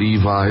house of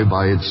Levi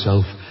by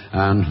itself,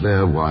 and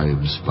their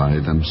wives by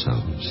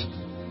themselves,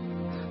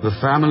 the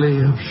family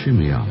of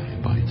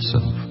Shimei by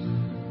itself,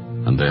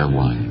 and their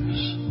wives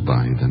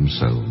by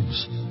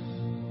themselves.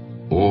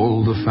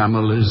 All the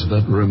families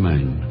that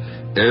remain,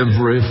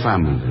 every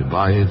family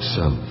by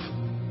itself,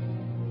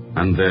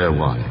 and their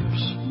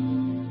wives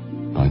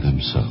by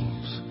themselves.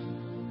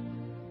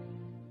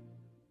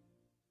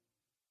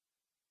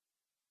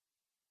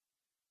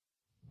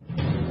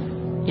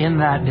 In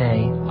that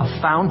day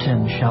a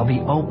fountain shall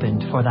be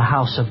opened for the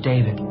house of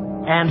David,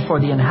 and for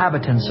the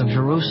inhabitants of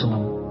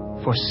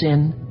Jerusalem, for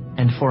sin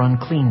and for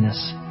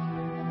uncleanness.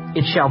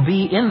 It shall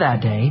be in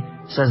that day,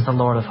 says the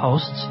Lord of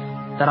hosts,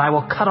 that I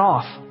will cut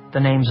off the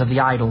names of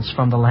the idols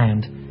from the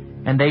land,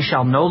 and they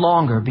shall no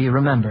longer be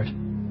remembered.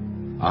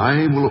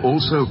 I will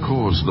also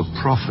cause the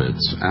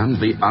prophets and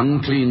the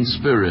unclean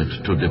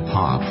spirit to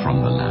depart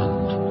from the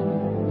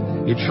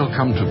land. It shall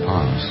come to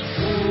pass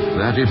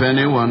that if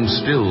anyone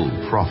still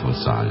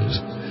prophesies,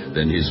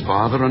 then his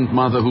father and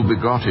mother who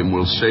begot him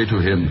will say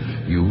to him,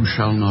 You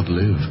shall not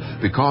live,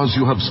 because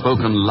you have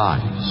spoken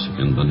lies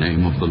in the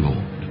name of the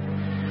Lord.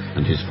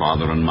 And his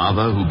father and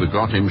mother who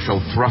begot him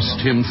shall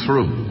thrust him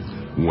through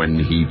when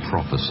he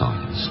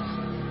prophesies.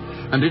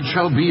 And it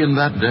shall be in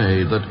that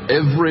day that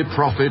every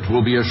prophet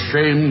will be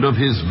ashamed of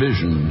his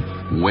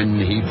vision when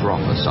he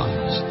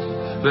prophesies.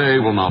 They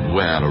will not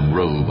wear a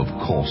robe of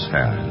coarse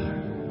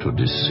hair to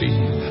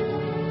deceive.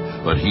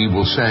 But he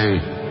will say,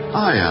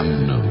 I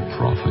am no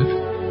prophet.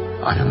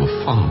 I am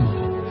a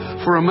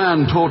farmer. For a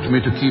man taught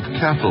me to keep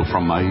cattle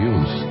from my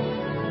youth.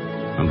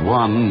 And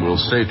one will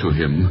say to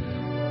him,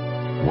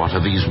 What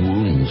are these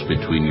wounds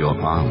between your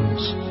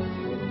palms?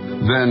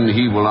 Then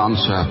he will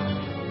answer,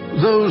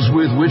 Those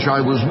with which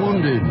I was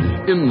wounded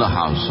in the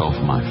house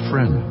of my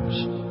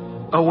friends.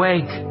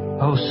 Awake,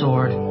 O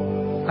sword,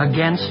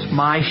 against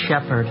my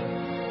shepherd,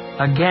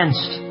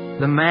 against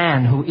the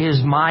man who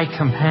is my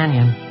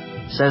companion,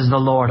 says the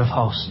Lord of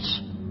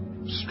hosts.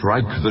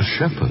 Strike the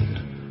shepherd,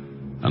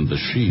 and the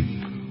sheep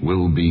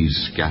will be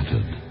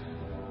scattered.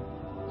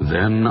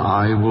 Then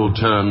I will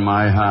turn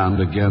my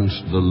hand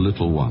against the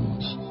little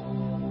ones.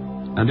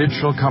 And it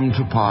shall come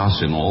to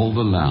pass in all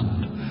the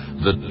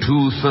land that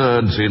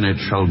 2/3 in it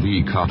shall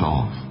be cut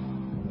off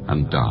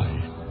and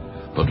die,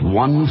 but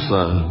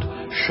 1/3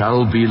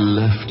 shall be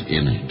left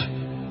in it.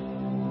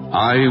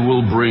 I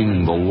will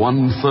bring the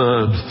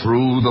 1/3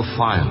 through the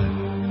fire,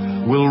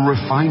 will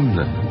refine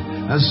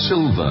them as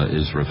silver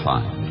is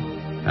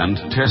refined, and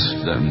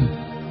test them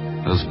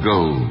as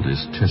gold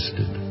is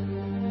tested.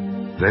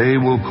 They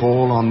will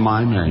call on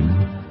my name,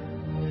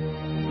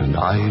 and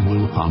I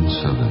will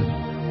answer them.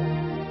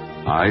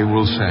 I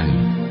will say,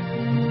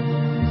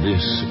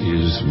 this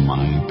is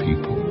my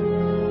people.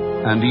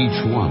 And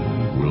each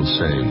one will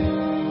say,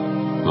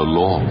 the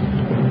Lord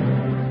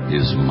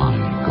is my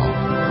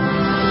God.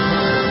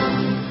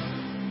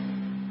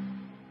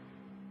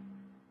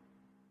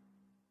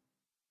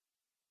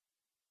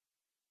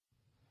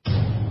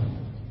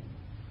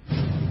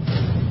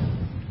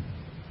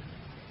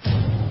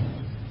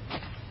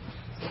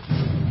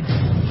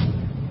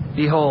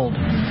 Behold,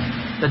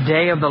 the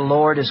day of the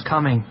Lord is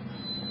coming,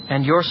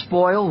 and your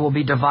spoil will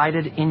be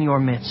divided in your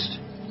midst.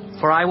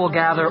 For I will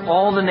gather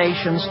all the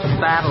nations to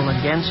battle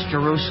against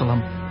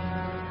Jerusalem.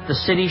 The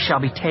city shall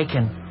be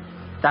taken,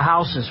 the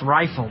houses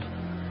rifled,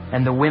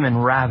 and the women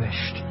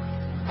ravished.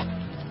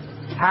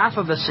 Half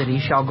of the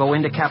city shall go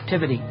into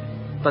captivity,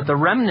 but the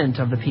remnant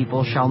of the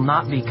people shall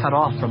not be cut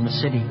off from the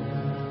city.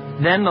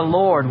 Then the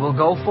Lord will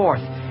go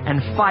forth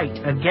and fight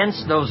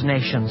against those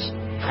nations,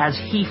 as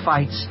he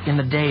fights in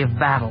the day of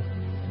battle.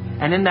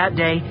 And in that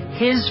day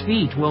his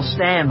feet will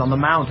stand on the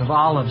Mount of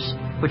Olives,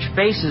 which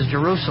faces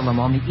Jerusalem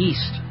on the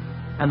east.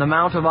 And the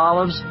Mount of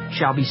Olives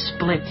shall be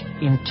split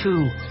in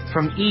two,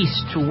 from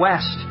east to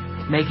west,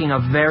 making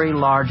a very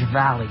large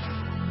valley.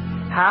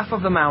 Half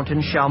of the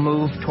mountain shall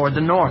move toward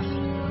the north,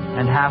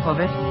 and half of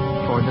it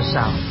toward the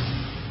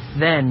south.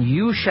 Then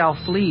you shall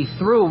flee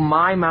through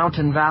my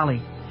mountain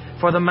valley,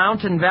 for the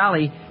mountain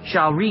valley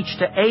shall reach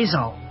to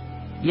Azal.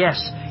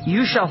 Yes,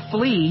 you shall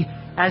flee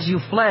as you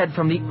fled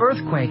from the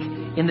earthquake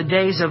in the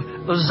days of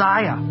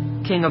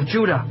Uzziah, king of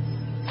Judah.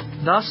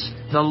 Thus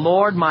the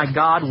Lord my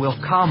God will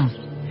come,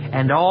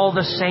 and all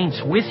the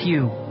saints with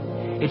you.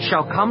 It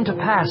shall come to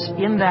pass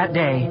in that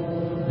day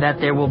that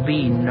there will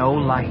be no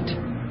light.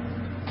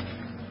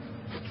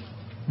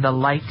 The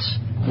lights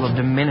will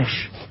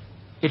diminish.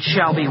 It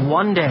shall be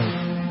one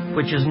day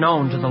which is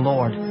known to the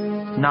Lord,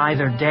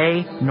 neither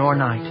day nor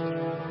night.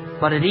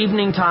 But at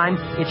evening time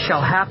it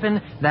shall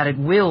happen that it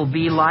will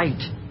be light.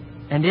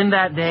 And in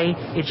that day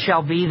it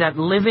shall be that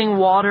living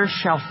waters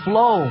shall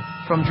flow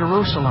from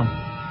Jerusalem,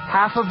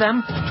 half of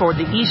them toward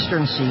the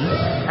eastern sea,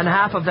 and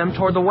half of them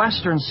toward the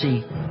western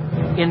sea.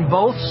 In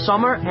both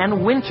summer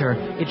and winter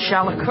it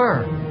shall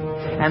occur.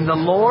 And the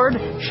Lord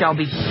shall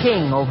be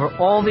king over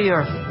all the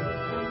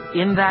earth.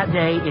 In that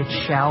day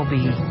it shall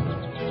be,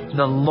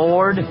 the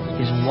Lord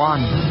is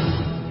one,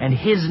 and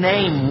his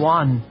name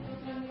one.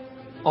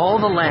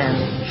 All the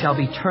land shall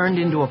be turned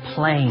into a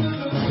plain,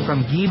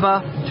 from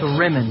Geba to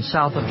Rimmon,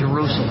 south of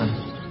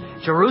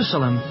Jerusalem.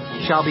 Jerusalem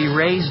shall be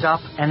raised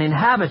up and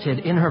inhabited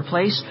in her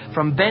place,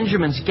 from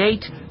Benjamin's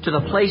gate to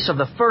the place of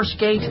the first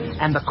gate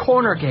and the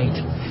corner gate,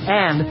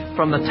 and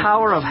from the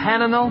tower of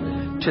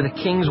Hananel to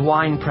the king's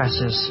wine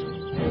presses.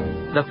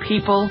 The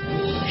people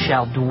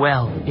shall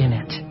dwell in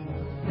it.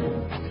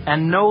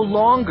 And no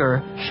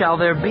longer shall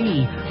there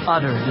be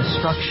utter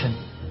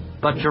destruction,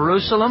 but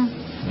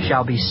Jerusalem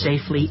shall be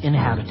safely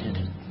inhabited.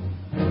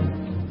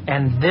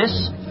 And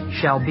this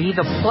shall be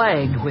the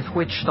plague with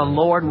which the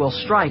Lord will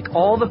strike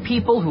all the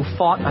people who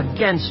fought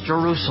against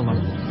Jerusalem.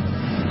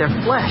 Their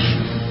flesh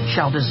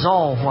shall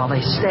dissolve while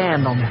they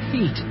stand on their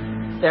feet.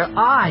 Their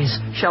eyes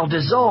shall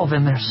dissolve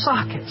in their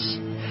sockets,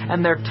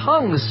 and their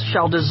tongues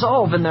shall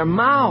dissolve in their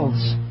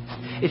mouths.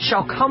 It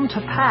shall come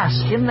to pass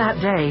in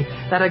that day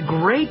that a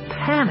great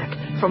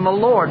panic from the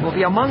Lord will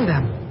be among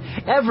them.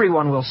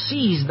 Everyone will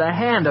seize the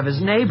hand of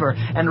his neighbor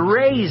and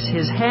raise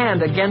his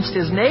hand against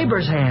his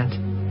neighbor's hand.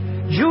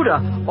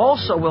 Judah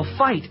also will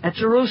fight at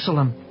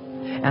Jerusalem,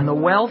 and the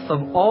wealth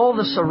of all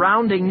the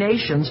surrounding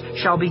nations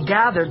shall be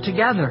gathered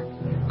together,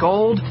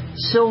 gold,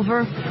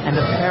 silver, and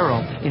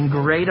apparel in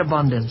great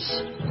abundance.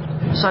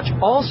 Such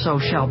also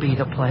shall be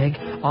the plague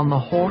on the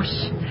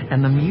horse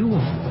and the mule,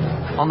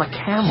 on the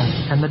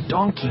camel and the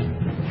donkey,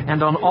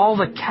 and on all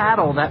the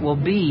cattle that will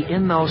be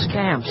in those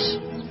camps.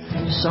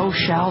 So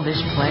shall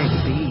this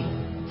plague be.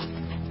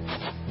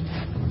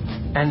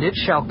 And it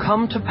shall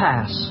come to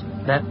pass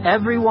that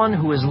everyone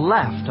who is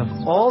left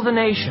of all the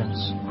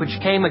nations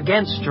which came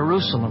against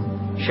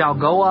Jerusalem shall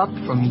go up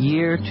from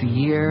year to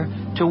year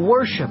to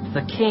worship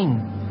the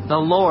King, the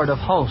Lord of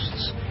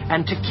hosts,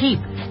 and to keep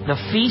the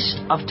Feast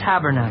of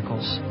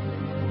Tabernacles.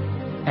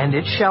 And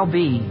it shall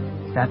be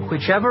that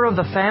whichever of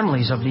the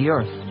families of the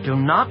earth do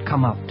not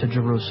come up to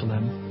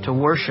Jerusalem to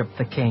worship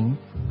the King,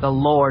 the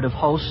Lord of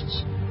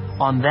hosts,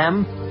 on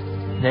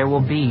them there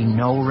will be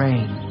no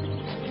rain.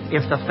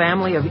 If the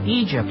family of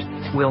Egypt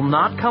will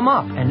not come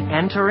up and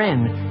enter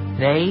in,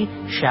 they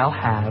shall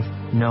have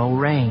no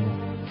rain.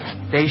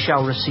 They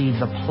shall receive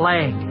the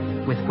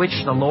plague with which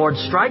the Lord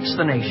strikes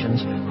the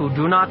nations who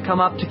do not come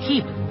up to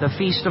keep the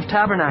Feast of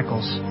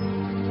Tabernacles.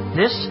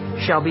 This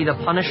shall be the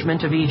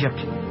punishment of Egypt,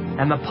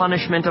 and the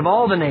punishment of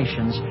all the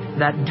nations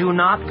that do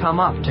not come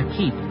up to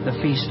keep the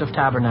Feast of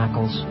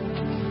Tabernacles.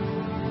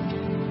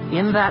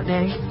 In that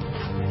day,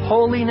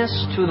 holiness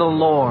to the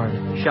Lord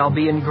shall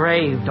be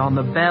engraved on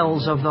the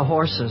bells of the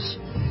horses.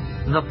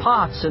 The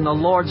pots in the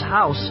Lord's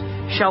house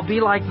shall be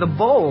like the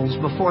bowls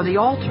before the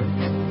altar.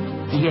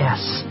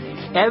 Yes,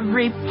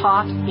 every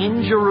pot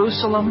in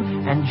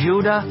Jerusalem and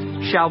Judah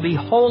shall be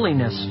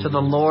holiness to the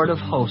Lord of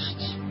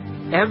hosts.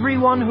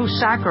 Everyone who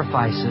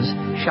sacrifices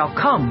shall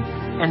come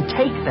and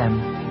take them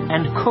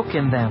and cook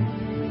in them.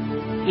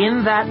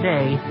 In that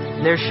day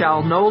there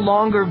shall no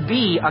longer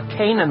be a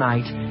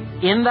Canaanite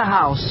in the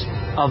house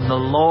of the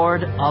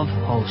Lord of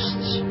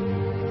hosts.